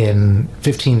in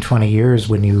 15, 20 years,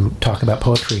 when you talk about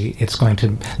poetry,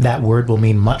 that word will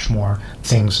mean much more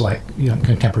things like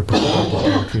contemporary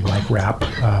poetry, like rap,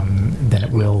 than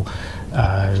it will,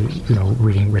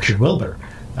 reading Richard Wilbur.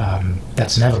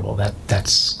 That's inevitable.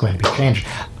 That's going to be changed.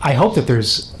 I hope that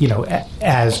there's,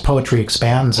 as poetry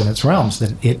expands in its realms,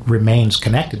 that it remains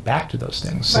connected back to those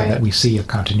things, so that we see a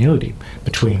continuity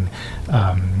between,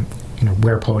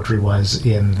 where poetry was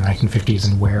in the 1950s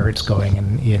and where it's going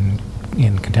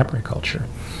in contemporary culture.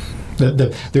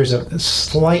 There's a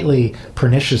slightly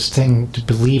pernicious thing to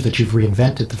believe that you've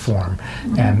reinvented the form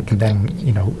and can then,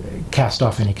 cast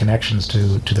off any connections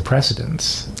to the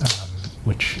precedents.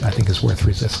 Which I think is worth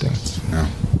resisting.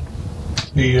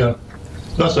 Yeah.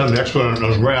 Not that I'm an expert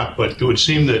on rap, but it would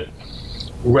seem that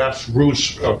rap's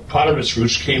roots, part of its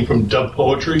roots came from dub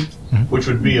poetry, which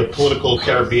would be a political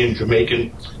Caribbean,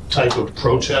 Jamaican type of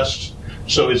protest.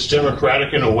 So it's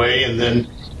democratic in a way, and then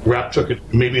rap took it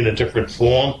maybe in a different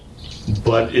form,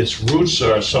 but its roots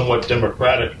are somewhat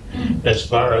democratic as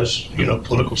far as,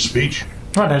 political speech.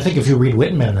 Right, I think if you read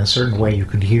Whitman in a certain way, you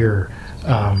could hear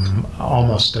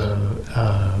almost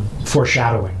a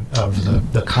foreshadowing of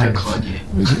the kind of Kanye.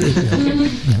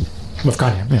 With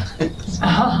Kanye, yeah.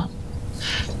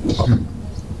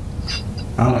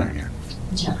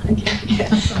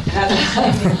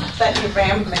 Slightly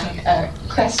rambling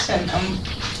question.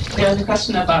 There was a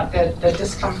question about the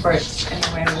discomfort in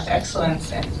a way with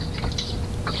excellence in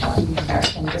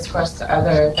American discourse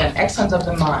other than excellence of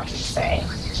the mind, say,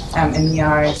 in the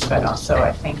arts, but also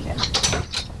I think in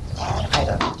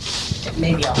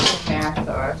maybe also math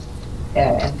or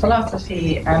in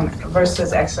philosophy,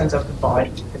 versus excellence of the body,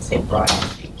 you could say broadly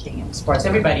speaking, in sports.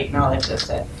 Everybody acknowledges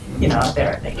that,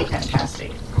 they're like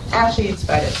fantastic athletes,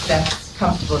 but it's less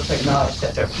comfortable to acknowledge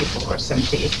that there are people who are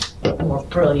simply more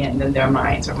brilliant in their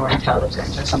minds or more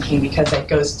intelligent or something, because that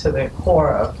goes to the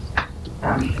core of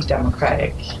the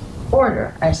democratic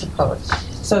order, I suppose.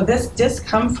 So this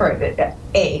discomfort,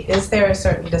 is there a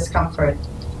certain discomfort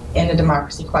in a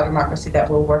democracy, quasi-democracy, that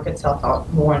will work itself out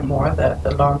more and more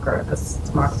the longer this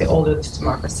democracy, the older this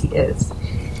democracy is?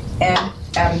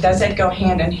 And does that go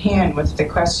hand in hand with the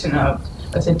question of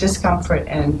the discomfort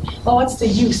and, well, what's the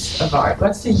use of art?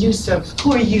 What's the use of,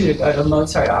 who are you to go to a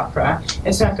Mozart opera?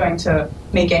 It's not going to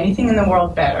make anything in the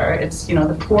world better. It's,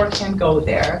 the poor can't go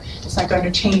there. It's not going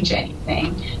to change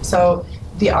anything. So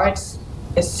the arts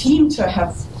seem to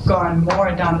have gone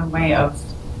more down the way of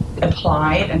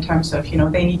applied in terms of,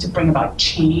 they need to bring about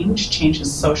change in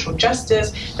social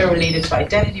justice. They're related to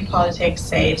identity politics,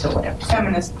 say, to whatever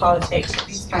feminist politics,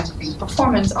 these kinds of things.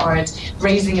 Performance arts,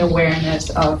 raising awareness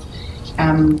of,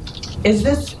 is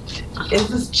this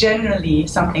generally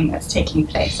something that's taking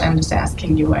place? I'm just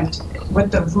asking you, and would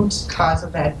the root cause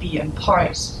of that be in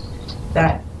part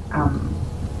that,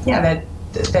 that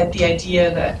the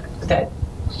idea that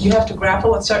you have to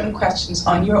grapple with certain questions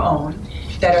on your own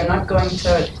that are not going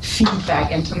to feed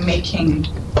back into making,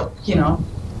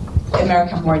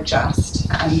 America more just,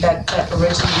 and that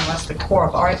originally was the core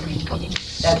of art, maybe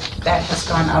that has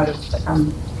gone out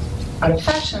of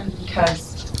fashion because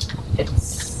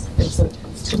it's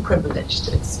too privileged,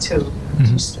 it's too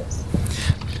useless.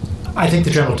 I think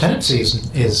the general tendency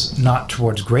is not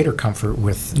towards greater comfort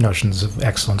with notions of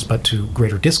excellence, but to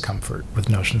greater discomfort with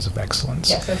notions of excellence.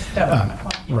 Yes, that was my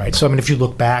point. Right. So, if you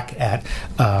look back at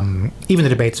even the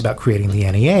debates about creating the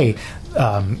NEA,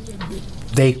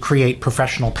 they create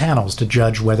professional panels to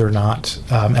judge whether or not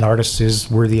an artist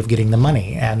is worthy of getting the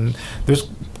money. And there's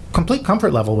complete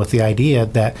comfort level with the idea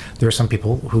that there are some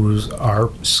people who are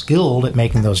skilled at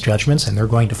making those judgments, and they're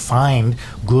going to find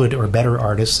good or better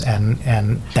artists,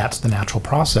 and that's the natural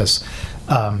process.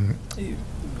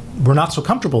 We're not so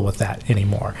comfortable with that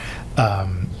anymore.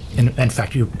 in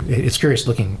fact, it's curious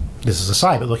looking. This is a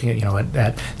side, but looking at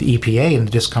at the EPA and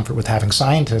the discomfort with having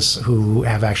scientists who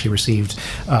have actually received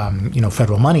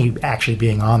federal money actually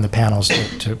being on the panels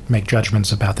to make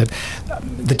judgments about that.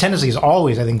 The tendency is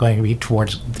always, I think, going to be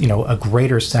towards a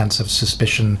greater sense of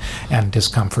suspicion and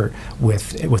discomfort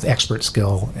with expert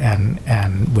skill and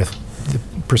with the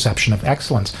perception of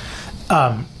excellence.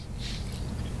 To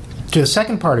the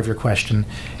second part of your question,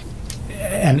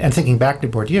 and thinking back to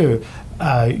Bourdieu,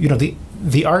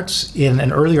 the arts in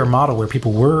an earlier model where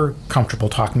people were comfortable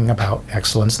talking about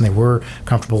excellence and they were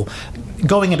comfortable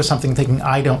going into something thinking,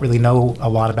 I don't really know a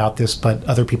lot about this, but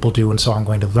other people do, and so I'm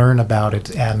going to learn about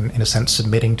it, and in a sense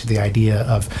submitting to the idea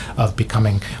of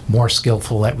becoming more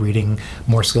skillful at reading,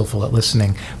 more skillful at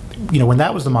listening. When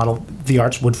that was the model, the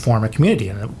arts would form a community,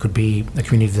 and it could be a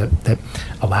community that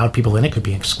allowed people in. It could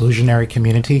be an exclusionary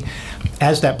community.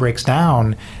 As that breaks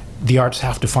down, the arts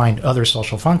have to find other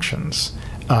social functions.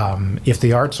 If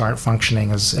the arts aren't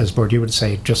functioning, as Bourdieu would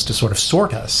say, just to sort of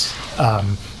sort us,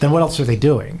 then what else are they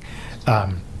doing?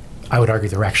 I would argue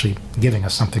they're actually giving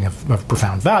us something of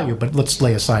profound value, but let's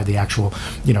lay aside the actual,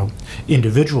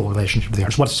 individual relationship with the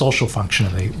arts. What social function are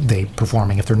they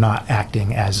performing if they're not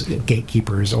acting as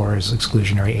gatekeepers or as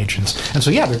exclusionary agents? And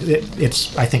so,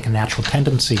 it's, I think, a natural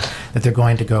tendency that they're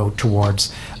going to go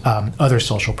towards other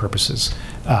social purposes.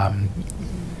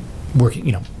 Working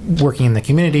in the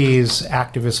communities,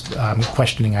 activists,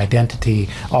 questioning identity,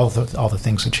 all the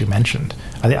things that you mentioned.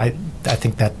 I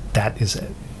think that is,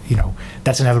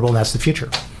 that's inevitable, and that's the future.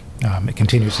 It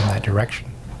continues in that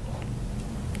direction.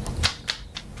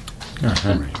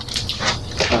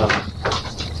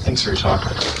 Thanks for your talk.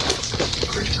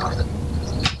 Great talk.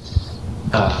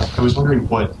 I was wondering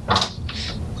what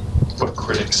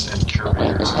critics and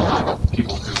curators,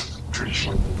 people who've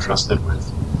traditionally been trusted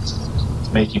with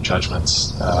making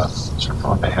judgments sort of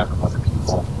on behalf of other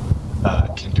people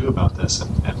can do about this,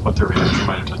 and what their reaction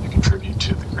might have done to contribute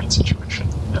to the current situation.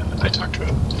 I talked to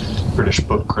a British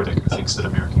book critic who thinks that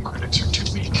American critics are too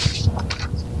weak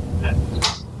and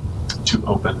too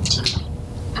open to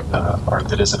art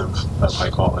that isn't of high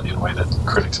quality in a way that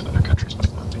critics in other countries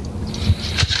might not be.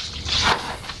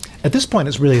 At this point,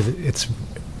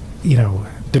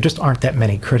 there just aren't that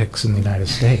many critics in the United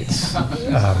States.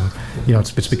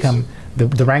 It's become,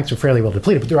 the ranks are fairly well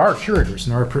depleted, but there are curators,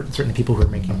 and there are certainly people who are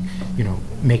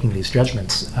making these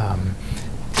judgments.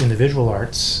 In the visual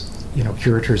arts,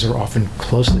 curators are often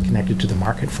closely connected to the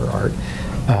market for art,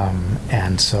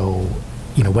 and so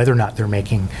whether or not they're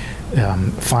making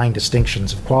fine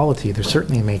distinctions of quality, they're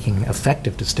certainly making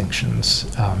effective distinctions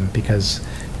because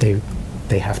they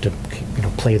have to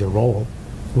play their role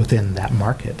within that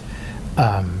market.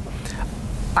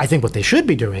 I think what they should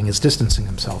be doing is distancing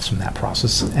themselves from that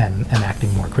process and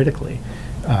acting more critically,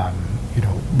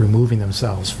 removing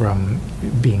themselves from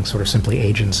being sort of simply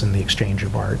agents in the exchange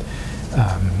of art,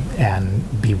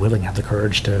 and be willing, have the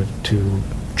courage to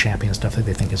champion stuff that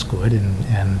they think is good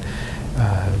and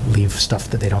leave stuff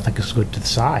that they don't think is good to the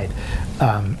side.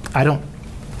 I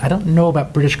don't know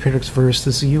about British critics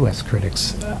versus the U.S.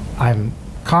 critics. I'm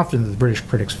confident that the British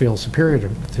critics feel superior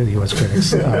to the U.S.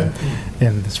 critics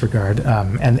in this regard,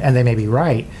 and they may be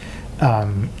right.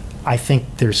 I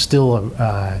think there's still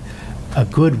a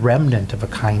good remnant of a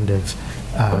kind of,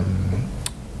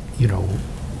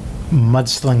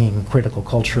 mudslinging critical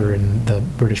culture in the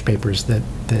British papers that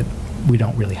we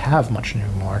don't really have much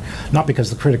anymore. Not because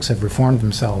the critics have reformed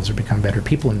themselves or become better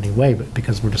people in any way, but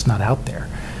because we're just not out there.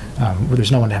 Where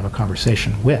there's no one to have a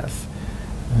conversation with.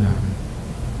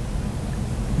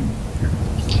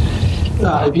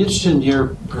 I'd be interested in your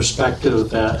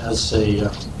perspective as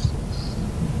a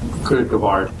critic of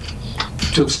art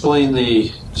to explain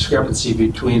the discrepancy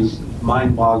between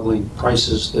mind-boggling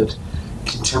prices that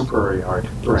contemporary art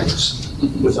brings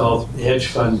with all the hedge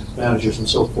fund managers and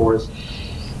so forth.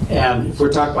 And if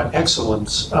we're talking about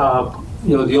excellence,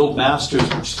 the old masters,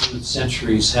 which through the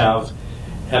centuries have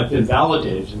been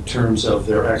validated in terms of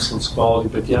their excellence quality,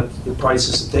 but yet the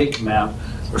prices that they command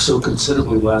are so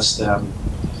considerably less than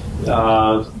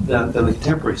the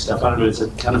contemporary stuff. I don't know, is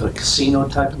it kind of a casino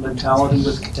type of mentality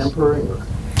with contemporary? Or?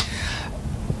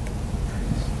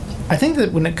 I think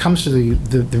that when it comes to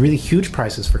the really huge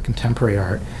prices for contemporary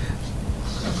art,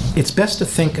 it's best to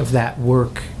think of that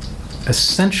work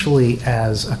essentially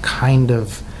as a kind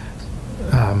of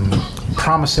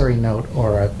promissory note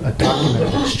or a document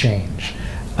of exchange.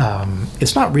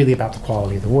 It's not really about the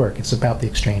quality of the work, it's about the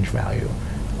exchange value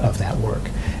of that work.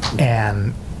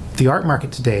 And the art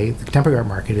market today, the contemporary art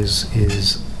market,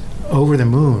 is over the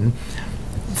moon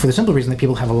for the simple reason that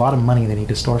people have a lot of money they need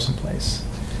to store someplace.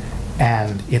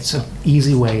 And it's an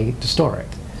easy way to store it.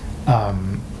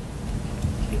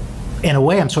 in a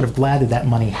way, I'm sort of glad that that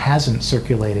money hasn't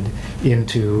circulated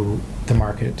into the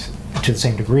market to the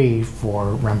same degree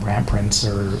for Rembrandt prints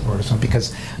or something,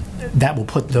 because that will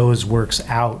put those works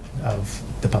out of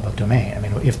the public domain. I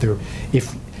mean, if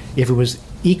it was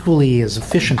equally as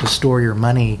efficient to store your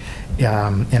money in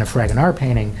a Fragonard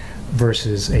painting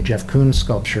versus a Jeff Koons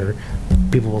sculpture,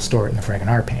 people will store it in the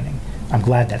Fragonard painting. I'm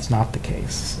glad that's not the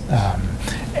case.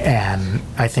 And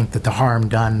I think that the harm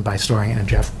done by storing it in a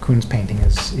Jeff Koons painting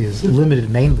is limited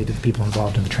mainly to the people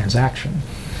involved in the transaction.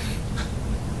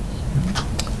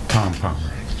 Tom Palmer.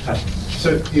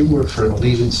 So you work for an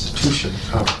elite institution,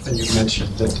 and you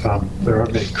mentioned that there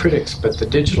aren't many critics, but the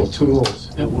digital tools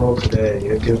in the world today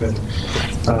are given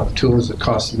tools that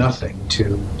cost nothing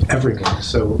to everyone.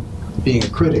 So being a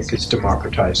critic is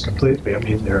democratized completely. I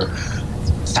mean, there are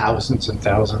thousands and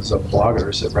thousands of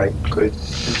bloggers that write good and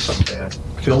some bad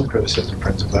film criticism.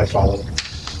 Principally, I follow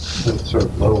the sort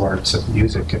of low arts of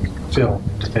music and film,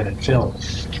 independent film.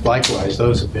 Likewise,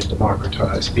 those have been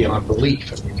democratized beyond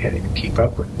belief, and you can't even keep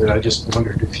up with it. I just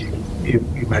wondered if you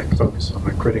might focus on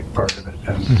the critic part of it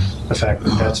and the fact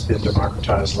that that's been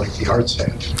democratized like the arts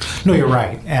have. No, you're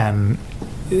right, and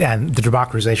the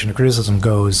democratization of criticism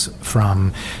goes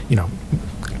from, you know,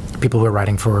 people who are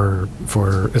writing for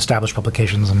established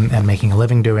publications and making a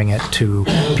living doing it, to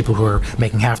people who are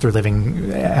making half their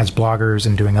living as bloggers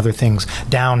and doing other things,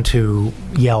 down to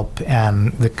Yelp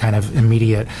and the kind of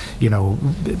immediate, you know,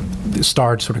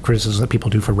 starred sort of criticism that people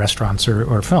do for restaurants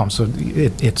or films. So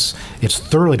it's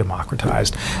thoroughly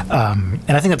democratized, and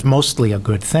I think that's mostly a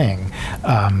good thing.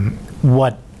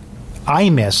 What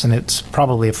I miss, and it's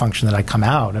probably a function that I come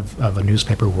out of a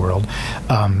newspaper world,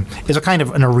 is a kind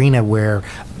of an arena where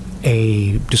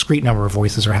a discrete number of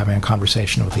voices are having a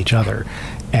conversation with each other,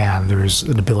 and there's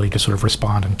an ability to sort of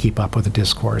respond and keep up with the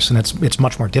discourse. And it's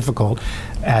much more difficult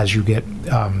as you get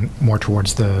more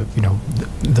towards the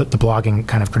blogging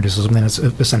kind of criticism. Then it's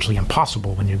essentially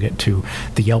impossible when you get to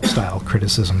the Yelp style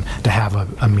criticism to have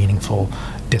a meaningful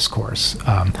discourse.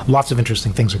 Lots of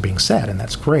interesting things are being said, and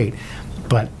that's great,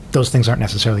 but those things aren't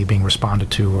necessarily being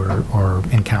responded to or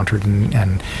encountered,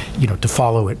 and you know, to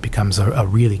follow it becomes a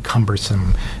really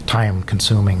cumbersome,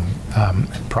 time-consuming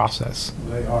process.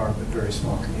 They are, but very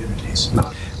small communities,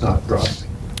 not broadly.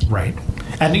 Right.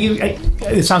 And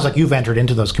it sounds like you've entered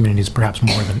into those communities perhaps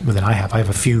more than I have. I have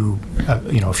a few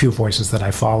voices that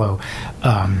I follow,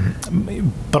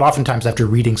 but oftentimes after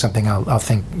reading something, I'll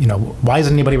think, you know, why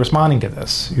isn't anybody responding to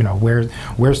this? You know,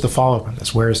 where's the follow-up on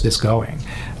this? Where is this going?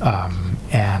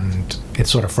 And it's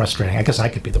sort of frustrating. I guess I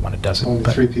could be the one that does it. Only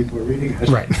 3 people are reading it.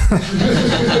 Right.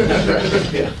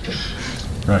 Yeah.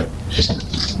 Right.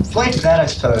 Point to that, I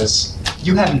suppose.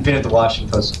 You haven't been at the Washington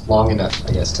Post long enough,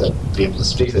 I guess, to be able to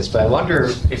speak to this, but I wonder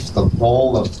if the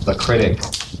role of the critic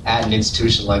at an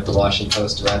institution like the Washington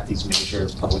Post or at these major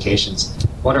publications,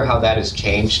 I wonder how that has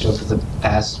changed over the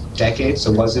past decade.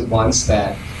 So was it once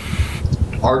that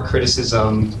art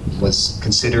criticism was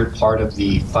considered part of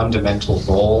the fundamental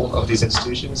role of these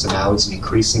institutions, and now it's an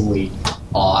increasingly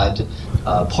odd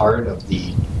part of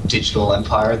the digital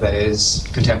empire that is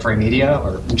contemporary media?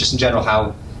 Or just in general,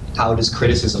 how does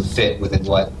criticism fit within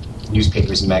what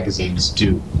newspapers and magazines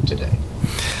do today?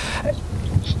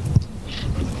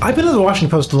 I've been at the Washington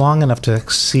Post long enough to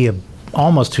see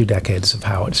almost 2 decades of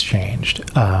how it's changed.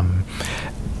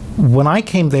 When I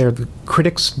came there, the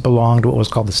critics belonged to what was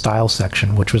called the style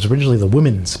section, which was originally the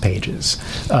women's pages.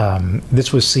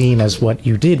 This was seen as what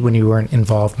you did when you weren't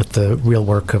involved with the real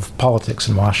work of politics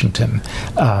in Washington.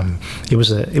 It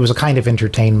was a kind of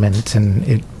entertainment, and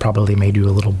it probably made you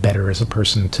a little better as a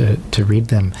person to read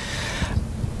them.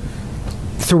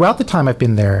 Throughout the time I've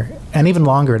been there, and even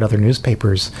longer at other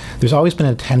newspapers, there's always been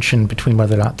a tension between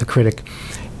whether or not the critic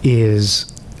is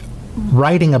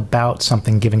writing about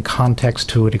something, giving context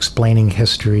to it, explaining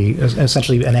history,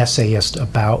 essentially an essayist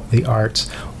about the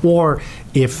arts, or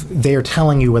if they're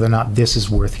telling you whether or not this is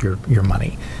worth your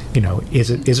money. You know, is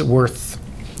it worth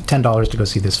 $10 to go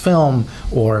see this film,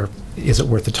 or is it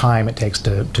worth the time it takes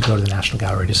to go to the National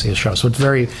Gallery to see a show? So it's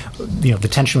very, you know, the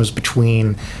tension was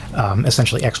between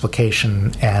essentially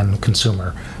explication and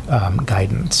consumer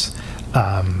guidance.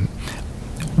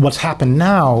 What's happened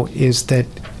now is that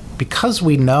because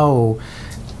we know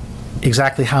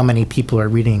exactly how many people are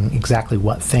reading exactly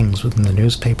what things within the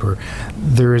newspaper,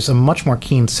 there is a much more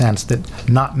keen sense that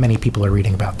not many people are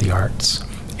reading about the arts.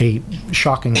 A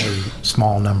shockingly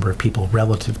small number of people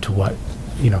relative to what,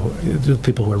 you know, the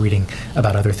people who are reading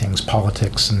about other things,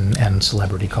 politics and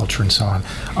celebrity culture and so on,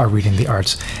 are reading the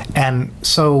arts. And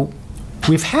so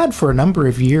we've had for a number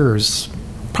of years,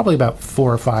 probably about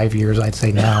 4 or 5 years, I'd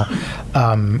say now,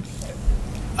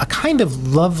 a kind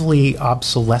of lovely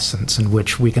obsolescence in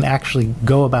which we can actually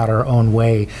go about our own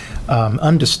way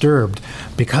undisturbed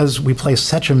because we play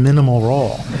such a minimal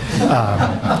role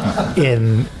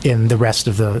in the rest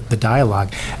of the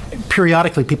dialogue.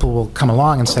 Periodically, people will come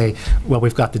along and say, well,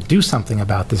 we've got to do something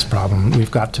about this problem.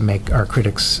 We've got to make our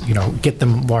critics, get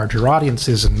them larger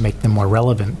audiences and make them more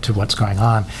relevant to what's going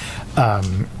on.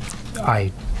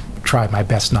 I try my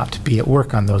best not to be at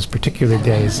work on those particular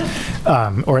days,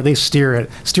 or at least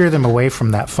steer them away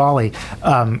from that folly.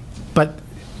 But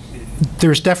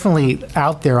there's definitely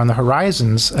out there on the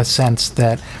horizons a sense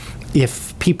that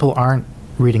if people aren't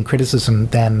reading criticism,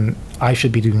 then I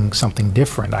should be doing something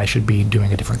different. I should be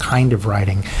doing a different kind of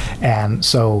writing. And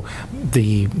so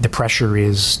the pressure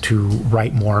is to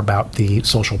write more about the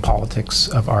social politics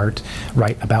of art,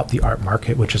 write about the art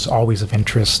market, which is always of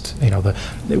interest.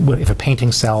 If a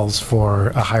painting sells for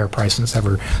a higher price than it's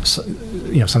ever,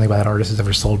 something by that artist has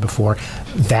ever sold before,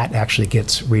 that actually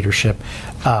gets readership.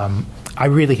 I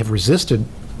really have resisted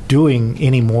doing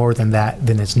any more than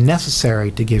is necessary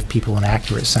to give people an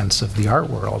accurate sense of the art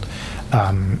world,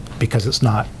 because it's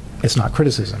not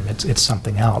criticism. It's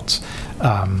something else.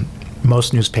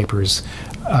 Most newspapers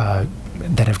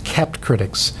that have kept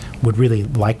critics would really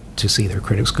like to see their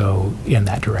critics go in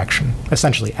that direction,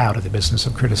 essentially out of the business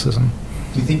of criticism.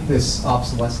 Do you think this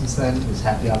obsolescence then, this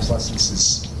happy obsolescence,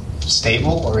 is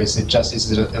stable, or is it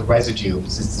a residue?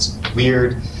 Is it this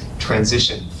weird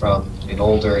transition from an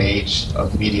older age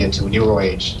of media to a newer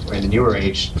age, where in the newer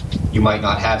age you might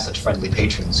not have such friendly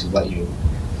patrons who let you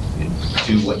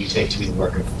do what you take to be the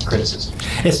work of criticism?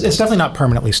 It's definitely not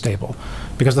permanently stable,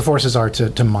 because the forces are to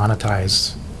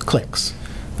monetize clicks.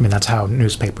 I mean, that's how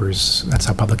newspapers, that's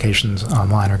how publications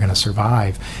online are going to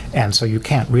survive. And so you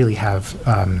can't really have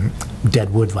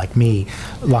dead wood like me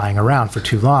lying around for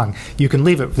too long. You can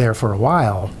leave it there for a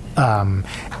while. And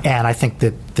I think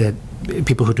that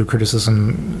people who do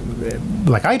criticism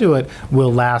like I do it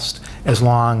will last as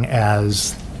long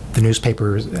as the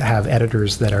newspapers have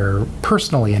editors that are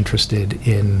personally interested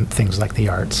in things like the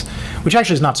arts, which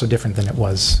actually is not so different than it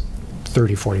was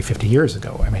 30, 40, 50 years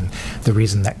ago. I mean, the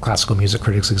reason that classical music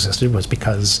critics existed was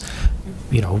because,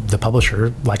 the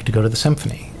publisher liked to go to the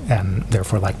symphony and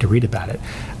therefore liked to read about it.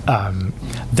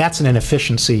 That's an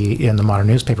inefficiency in the modern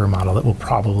newspaper model that will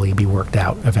probably be worked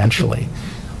out eventually.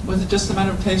 Was it just a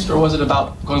matter of taste, or was it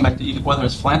about going back to whether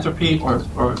it's philanthropy or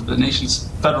the nation's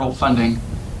federal funding?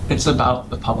 It's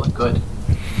about the public good.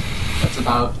 It's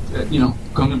about,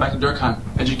 going back to Durkheim,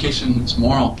 education is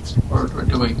moral, or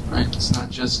doing, right? It's not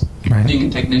just being a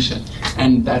technician.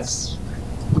 And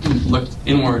we can look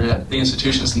inward at the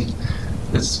institutions and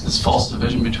this false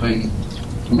division between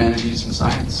humanities and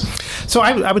science. So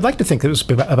I would like to think that it was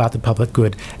about the public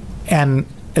good. And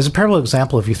as a parallel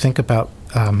example, if you think about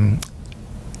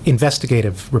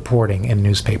investigative reporting in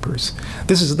newspapers,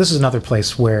 this is another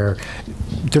place where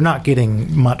they're not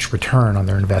getting much return on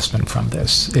their investment from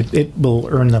this. It will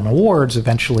earn them awards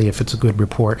eventually if it's a good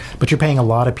report, but you're paying a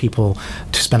lot of people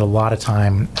to spend a lot of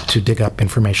time to dig up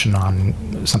information on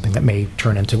something that may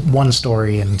turn into one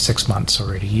story in 6 months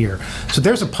or in a year. So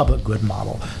there's a public good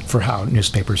model for how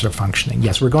newspapers are functioning.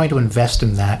 Yes, we're going to invest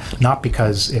in that, not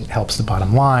because it helps the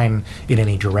bottom line in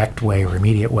any direct way or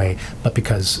immediate way, but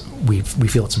because we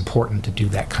feel it's important to do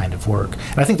that kind of work.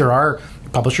 And I think there are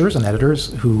publishers and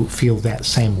editors who feel that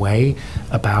same way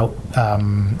about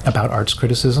arts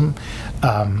criticism.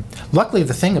 Luckily,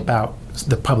 the thing about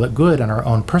the public good and our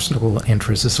own personal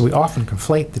interests is that we often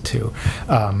conflate the two.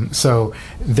 So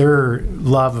their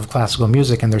love of classical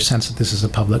music and their sense that this is a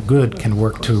public good can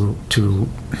work to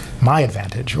my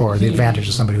advantage or the advantage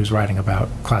of somebody who's writing about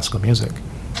classical music.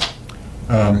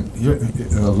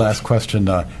 Last question.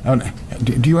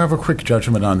 Do you have a quick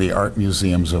judgment on the art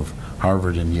museums of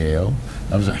Harvard and Yale?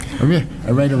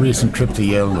 I made a recent trip to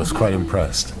Yale and was quite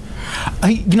impressed.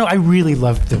 I really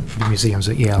loved the museums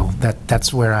at Yale.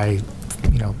 That's where I,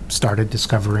 started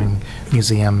discovering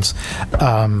museums.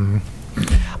 I've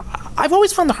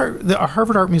always found the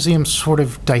Harvard Art Museum sort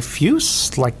of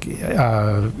diffuse.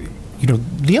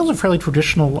 Yale's a fairly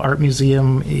traditional art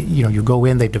museum. You go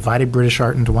in, they've divided British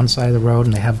art into one side of the road,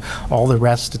 and they have all the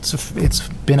rest. It's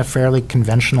been a fairly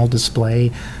conventional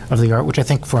display of the art, which I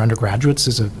think for undergraduates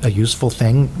is a useful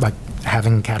thing, like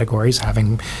having categories,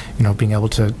 being able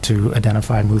to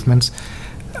identify movements.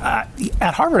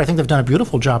 At Harvard, I think they've done a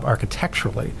beautiful job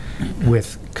architecturally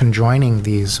with conjoining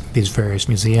these various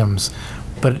museums,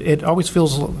 but it always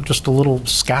feels just a little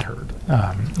scattered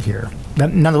here.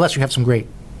 Nonetheless, you have some great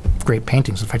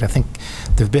paintings. In fact, I think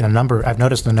there've been I've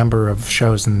noticed a number of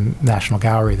shows in the National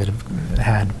Gallery that have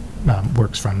had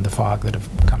works from the fog that have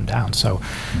come down. So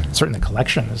certainly the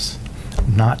collection is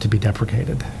not to be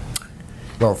deprecated.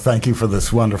 Well, thank you for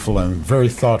this wonderful and very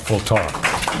thoughtful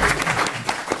talk.